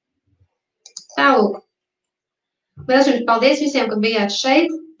 Tālūk. Liels jums paldies visiem, ka bijāt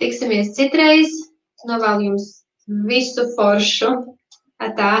šeit. Tiksimies citreiz. Novēlu jums visu foršu.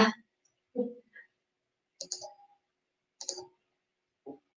 Atā.